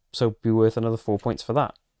would also be worth another 4 points for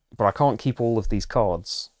that. But I can't keep all of these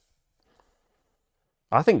cards.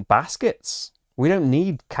 I think baskets. We don't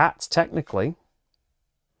need cats, technically.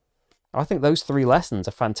 I think those 3 lessons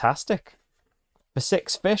are fantastic. For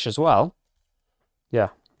 6 fish as well. Yeah,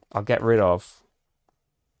 I'll get rid of...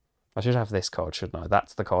 I should have this card, shouldn't I?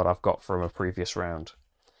 That's the card I've got from a previous round.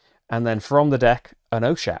 And then from the deck, an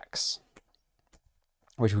Oshax.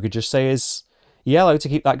 Which we could just say is yellow to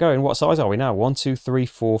keep that going. What size are we now? 1, 2, 3,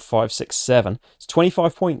 4, 5, 6, 7. It's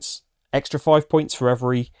 25 points. Extra 5 points for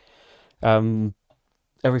every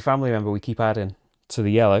family member we keep adding to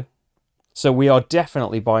the yellow. So we are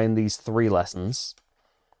definitely buying these 3 lessons.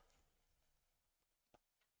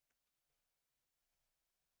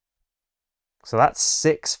 So that's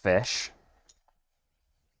 6 fish.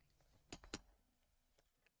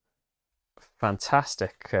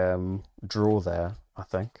 Fantastic draw there, I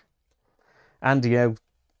think. And, you know,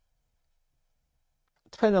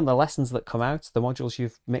 depending on the lessons that come out, the modules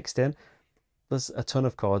you've mixed in, there's a ton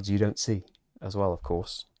of cards you don't see as well, of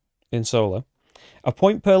course, in solo. A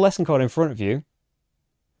point per lesson card in front of you.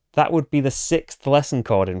 That would be the 6th lesson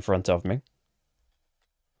card in front of me.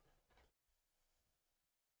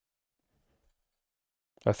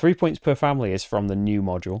 So 3 points per family is from the new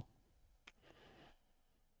module.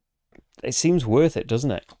 It seems worth it,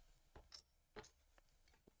 doesn't it?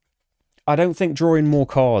 I don't think drawing more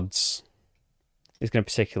cards is going to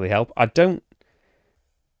particularly help.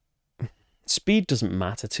 Speed doesn't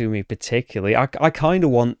matter to me particularly. I kind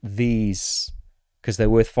of want these because they're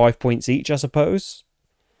worth 5 points each, I suppose.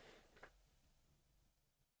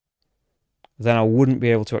 Then I wouldn't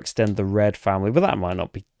be able to extend the red family, but that might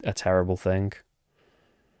not be a terrible thing.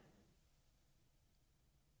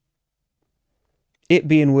 it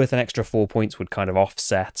being worth an extra 4 points would kind of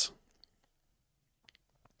offset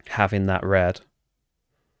having that red.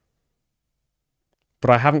 But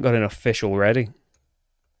I haven't got enough fish already.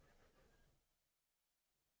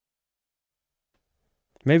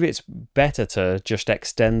 Maybe it's better to just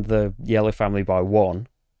extend the yellow family by 1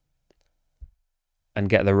 and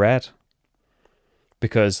get the red.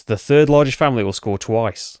 Because the third largest family will score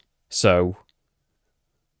twice. So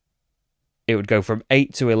it would go from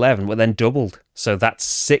 8 to 11, but then doubled. So that's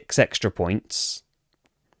 6 extra points.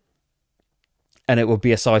 And it would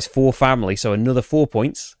be a size 4 family, so another 4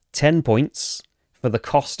 points, 10 points for the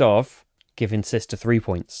cost of giving sister 3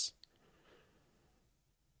 points.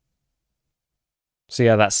 So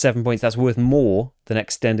yeah, that's 7 points. That's worth more than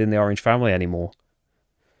extending the orange family anymore.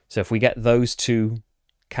 So if we get those 2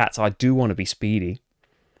 cats, I do want to be speedy.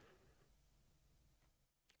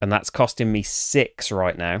 And that's costing me 6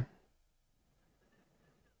 right now.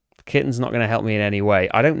 The kitten's not going to help me in any way.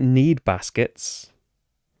 I don't need baskets.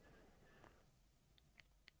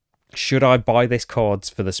 Should I buy this cards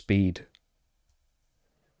for the speed?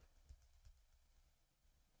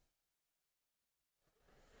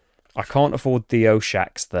 I can't afford the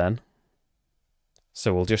Oshaks then.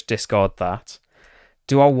 So we'll just discard that.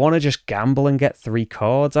 Do I want to just gamble and get 3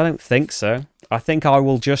 cards? I don't think so. I think I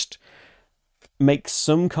will just make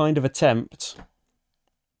some kind of attempt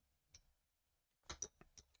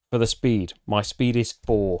for the speed. My speed is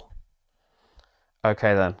 4.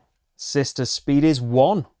 Okay then. Sister's speed is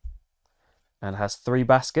 1. And has 3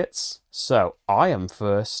 baskets. So I am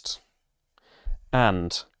first.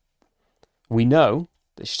 And we know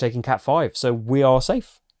that she's taking cat 5. So we are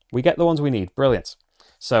safe. We get the ones we need. Brilliant.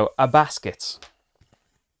 So a basket.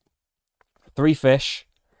 3 fish.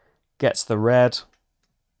 Gets the red.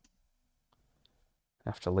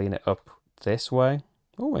 Have to lean it up this way.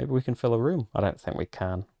 Oh, maybe we can fill a room. I don't think we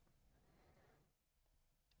can.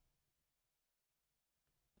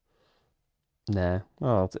 Nah.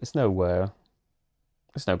 Oh, it's no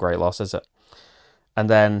great loss, is it? And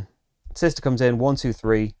then sister comes in. 1, 2,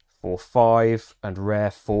 3, 4, 5, and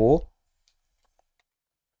rare 4.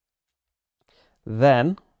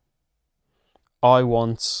 Then I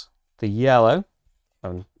want the yellow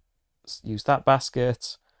and use that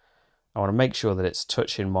basket. I want to make sure that it's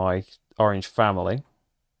touching my orange family.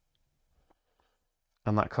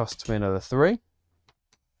 And that costs me another 3.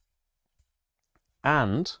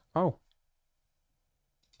 And, oh,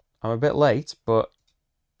 I'm a bit late, but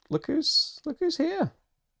look who's here.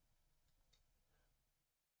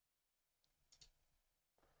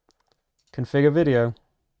 Configure video.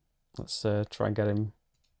 Let's try and get him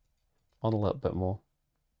on a little bit more.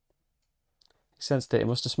 He sensed it. He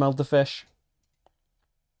must have smelled the fish.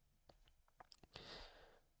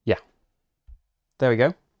 Yeah. There we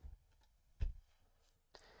go.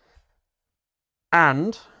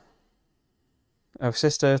 And our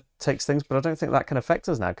sister takes things, but I don't think that can affect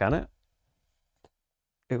us now, can it?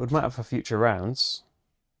 It would matter for future rounds.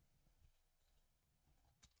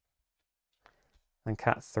 And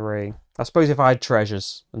cat 3. I suppose if I had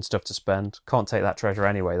treasures and stuff to spend. Can't take that treasure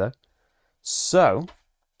anyway, though. So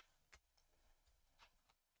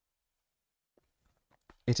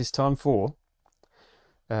it is time for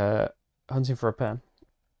hunting for a pen.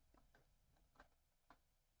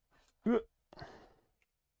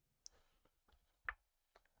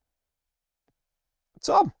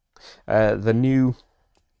 Tom! The new...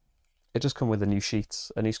 It does come with a new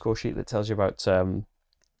sheet, a new score sheet that tells you about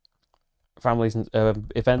families and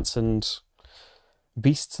events and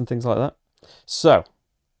beasts and things like that. So,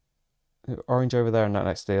 orange over there and not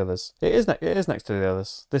next to the others. It is next to the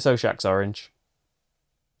others. This Oshak's orange.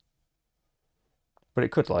 But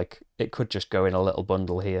it could just go in a little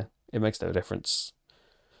bundle here. It makes no difference.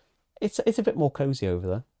 It's a bit more cozy over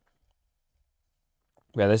there.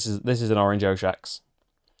 Yeah, this is an orange Oshak's.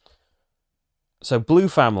 So blue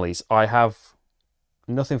families, I have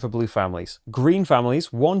nothing for blue families. Green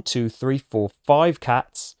families, 1, 2, 3, 4, 5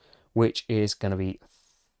 cats, which is going to be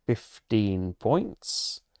 15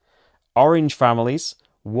 points. Orange families,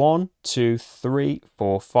 1, 2, 3,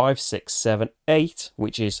 4, 5, 6, 7, 8,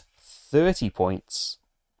 which is 30 points.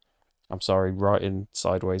 I'm sorry, writing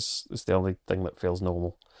sideways is the only thing that feels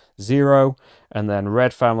normal. 0. And then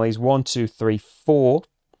red families, 1, 2, 3, 4,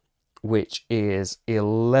 which is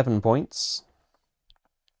 11 points.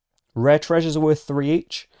 Rare treasures are worth 3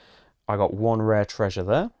 each. I got 1 rare treasure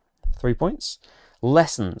there. 3 points.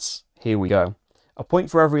 Lessons. Here we go. A point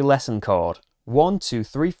for every lesson card. 1, 2,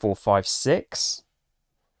 3, 4, 5, 6.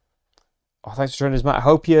 Oh, thanks for joining us, Matt. I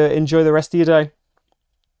hope you enjoy the rest of your day.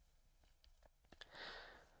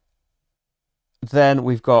 Then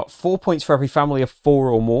we've got 4 points for every family of 4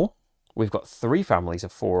 or more. we've got 3 families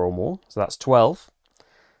of 4 or more, so that's 12.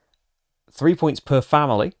 3 points per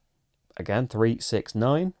family. Again, 3, 6,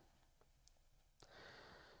 9.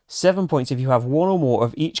 7 points if you have 1 or more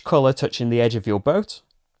of each colour touching the edge of your boat.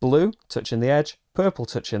 Blue, touching the edge. Purple,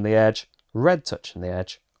 touching the edge. Red, touching the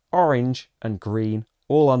edge. Orange and green,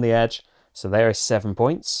 all on the edge. So there is 7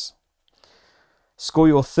 points. Score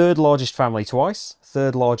your third largest family twice.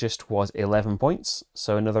 Third largest was 11 points,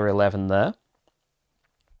 so another 11 there.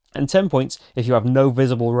 And 10 points if you have no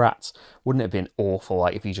visible rats. Wouldn't it have been awful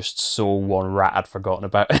like if you just saw one rat I'd forgotten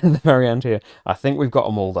about at the very end here? I think we've got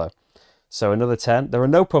them all though. So another 10. There are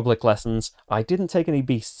no public lessons. I didn't take any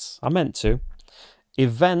beasts. I meant to.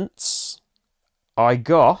 Events. I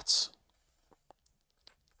got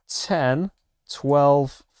 10,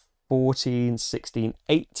 12, 14, 16,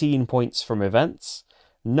 18 points from events.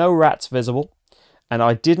 No rats visible. And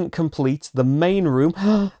I didn't complete the main room.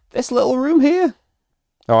 This little room here.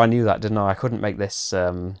 Oh, I knew that, didn't I? I couldn't make this...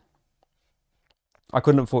 I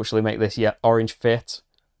couldn't unfortunately make this yet orange fit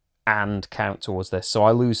and count towards this. So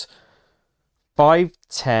I lose 5,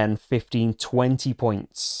 10, 15, 20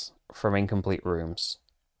 points from incomplete rooms.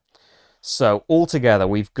 So altogether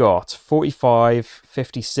we've got 45,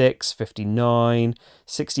 56, 59,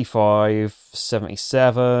 65,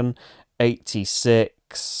 77,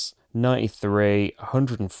 86, 93,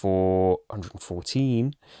 104,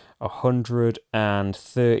 114,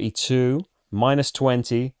 132, minus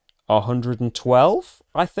 20, 112,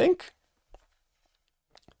 I think.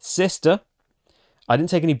 Sister, I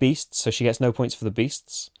didn't take any beasts, so she gets no points for the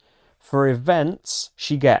beasts. For events,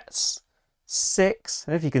 she gets 6.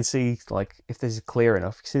 And if you can see, like, if this is clear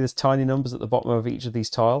enough, you can see there's tiny numbers at the bottom of each of these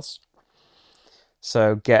tiles.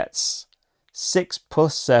 So gets 6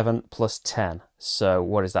 plus 7 plus 10. So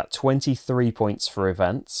what is that? 23 points for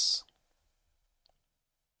events.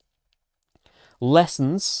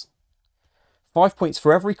 Lessons. 5 points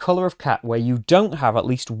for every colour of cat where you don't have at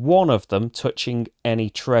least one of them touching any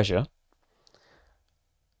treasure.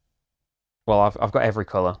 Well, I've got every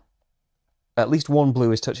colour. At least one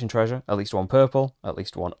blue is touching treasure, at least one purple, at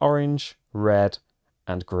least one orange, red,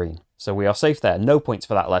 and green. So we are safe there. No points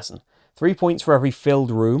for that lesson. 3 points for every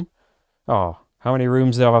filled room. Oh, how many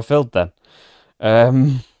rooms have I filled then?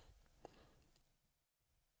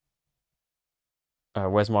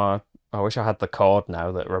 Where's my... I wish I had the card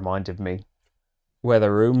now that reminded me where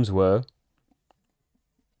the rooms were.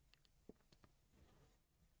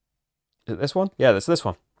 Is it this one? Yeah, that's this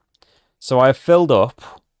one. So I have filled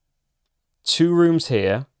up 2 rooms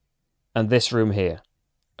here and this room here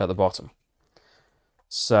at the bottom.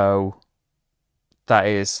 So that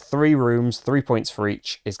is 3 rooms, 3 points for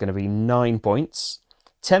each is going to be 9 points.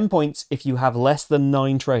 10 points if you have less than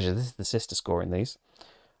 9 treasures. This is the sister scoring these.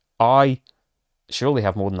 I surely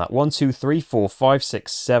have more than that. 1, 2, 3, 4, 5,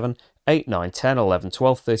 6, 7, 8, 9, 10, 11,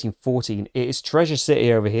 12, 13, 14. It is Treasure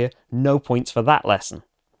City over here. No points for that lesson.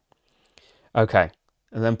 Okay,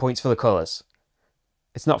 and then points for the colours.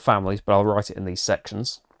 It's not families, but I'll write it in these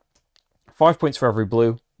sections. 5 points for every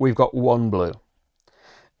blue. We've got 1 blue.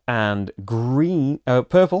 And green,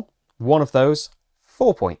 purple, 1 of those,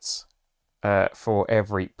 4 points for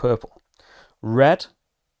every purple. Red,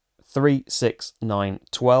 3, 6, 9,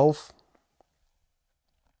 12.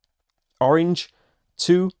 Orange,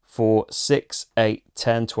 2, 4, 6, 8,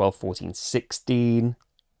 10, 12, 14, 16.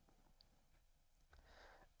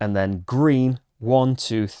 And then green, 1,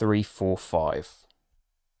 2, 3, 4, 5.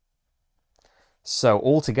 So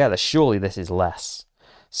altogether, surely this is less.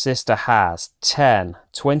 Sister has 10,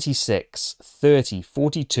 26, 30,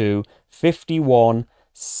 42, 51,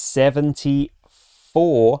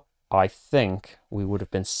 74. I think we would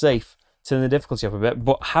have been safe to turn the difficulty up a bit.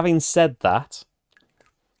 But having said that,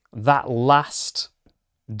 that last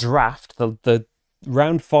draft, the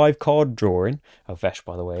round 5 card drawing, oh, Vesh,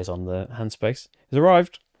 by the way, is on the hand space, has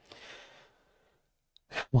arrived.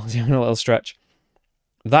 While he's having a little stretch.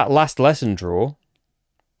 That last lesson draw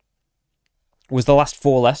was the last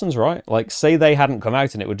 4 lessons, right? Like, say they hadn't come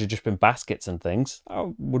out and it would have just been baskets and things.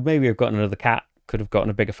 I would maybe have gotten another cat, could have gotten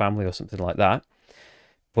a bigger family or something like that.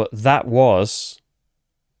 But that was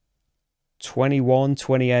 21,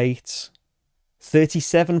 28,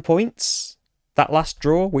 37 points. That last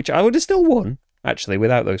draw, which I would have still won, actually,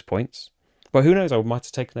 without those points. But who knows, I might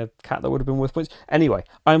have taken a cat that would have been worth points. Anyway,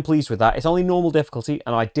 I'm pleased with that. It's only normal difficulty,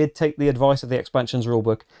 and I did take the advice of the expansions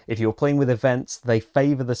rulebook. If you're playing with events, they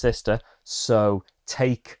favour the sister, so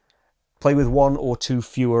play with 1 or 2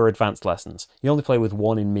 fewer advanced lessons. You only play with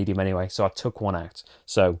 1 in medium anyway, so I took 1 out.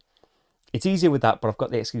 So it's easier with that, but I've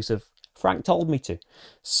got the excuse of Frank told me to.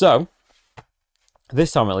 So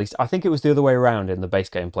this time at least, I think it was the other way around in the base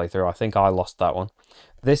game playthrough. I think I lost that one.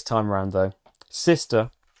 This time around, though,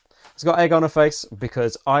 Sister has got egg on her face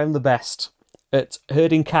because I am the best at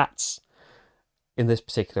herding cats. In this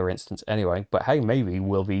particular instance, anyway. But hey, maybe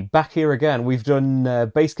we'll be back here again. We've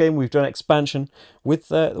done base game, we've done expansion with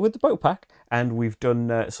the boat pack, and we've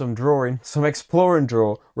done some drawing, some explore and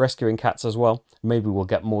draw, rescuing cats as well. Maybe we'll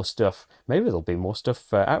get more stuff. Maybe there'll be more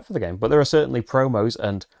stuff out for the game. But there are certainly promos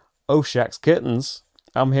and oh shucks kittens,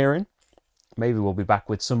 I'm hearing. Maybe we'll be back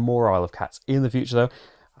with some more Isle of Cats in the future, though.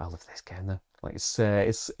 I love this game, though. Like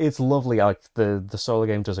it's lovely. Like the solo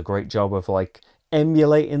game does a great job of like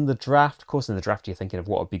emulating the draft. Of course, in the draft, you're thinking of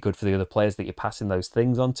what would be good for the other players that you're passing those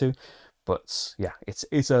things onto. But yeah,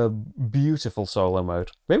 it's a beautiful solo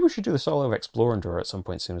mode. Maybe we should do the solo of Explore and Draw at some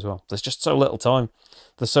point soon as well. There's just so little time.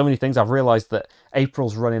 There's so many things. I've realised that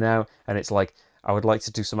April's running out, and it's like I would like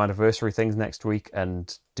to do some anniversary things next week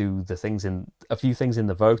and do the things in a few things in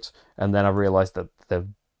the vote. And then I realised that the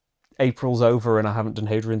April's over, and I haven't done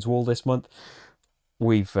Hadrian's Wall this month.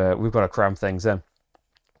 We've got to cram things in.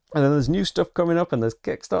 And then there's new stuff coming up, and there's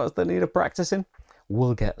Kickstarters that need a practicing.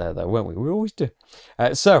 We'll get there, though, won't we? We always do.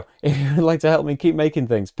 So, if you would like to help me keep making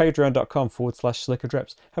things,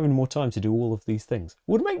 patreon.com/slickerdrips. Having more time to do all of these things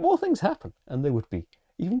would make more things happen, and they would be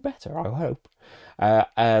even better, I hope.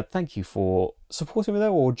 Thank you for supporting me,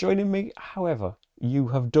 though, or joining me. However you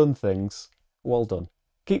have done things, well done.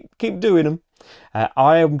 Keep doing them.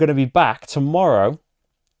 I am going to be back tomorrow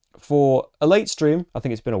for a late stream. I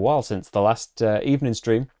think it's been a while since the last evening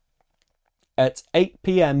stream. At 8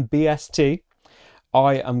 PM BST,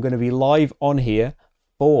 I am going to be live on here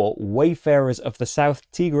for Wayfarers of the South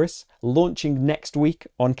Tigris, launching next week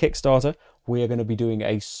on Kickstarter. We are going to be doing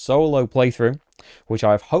a solo playthrough, which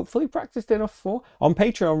I've hopefully practiced enough for. On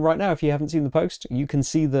Patreon right now, if you haven't seen the post, you can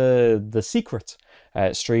see the secret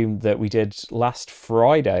stream that we did last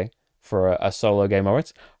Friday for a solo game of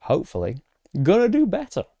it. Hopefully, gonna do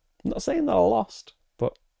better. I'm not saying that I lost,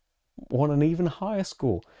 but won an even higher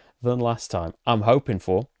score than last time. I'm hoping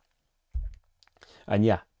for. And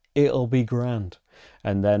yeah, it'll be grand.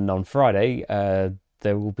 And then on Friday,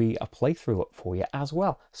 there will be a playthrough up for you as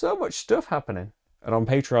well. So much stuff happening. And on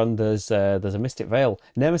Patreon, there's a Mystic Vale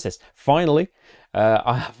Nemesis. Finally,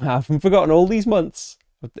 I haven't forgotten all these months.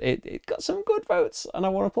 It got some good votes, and I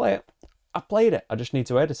want to play it. I played it. I just need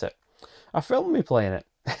to edit it. I filmed me playing it.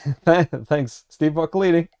 Thanks, Steve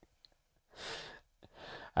Boccolini.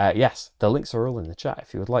 Yes, the links are all in the chat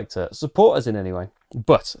if you would like to support us in any way.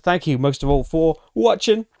 But thank you most of all for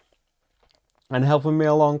watching and helping me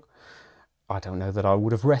along. I don't know that I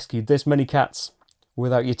would have rescued this many cats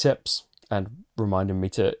without your tips and reminding me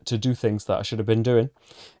to do things that I should have been doing.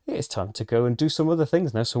 It's time to go and do some other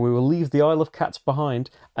things now, so we will leave the Isle of Cats behind,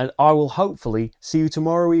 and I will hopefully see you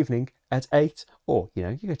tomorrow evening at 8, or,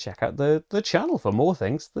 you can check out the channel for more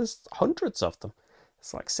things. There's hundreds of them.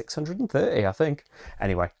 It's like 630, I think.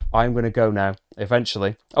 Anyway, I'm going to go now,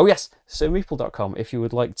 eventually. Oh yes, someeple.com, if you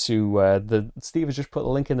would like to, Steve has just put the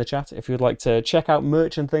link in the chat, if you would like to check out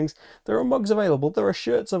merch and things. There are mugs available, there are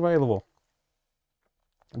shirts available.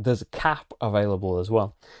 There's a cap available as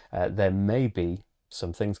well. There may be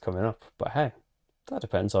some things coming up, but hey, that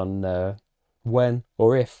depends on when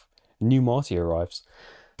or if New Marty arrives.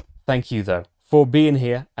 Thank you, though, for being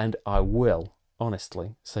here, and I will,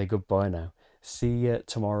 honestly, say goodbye now. See you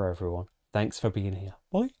tomorrow, everyone. Thanks for being here.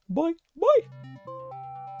 Bye, bye, bye.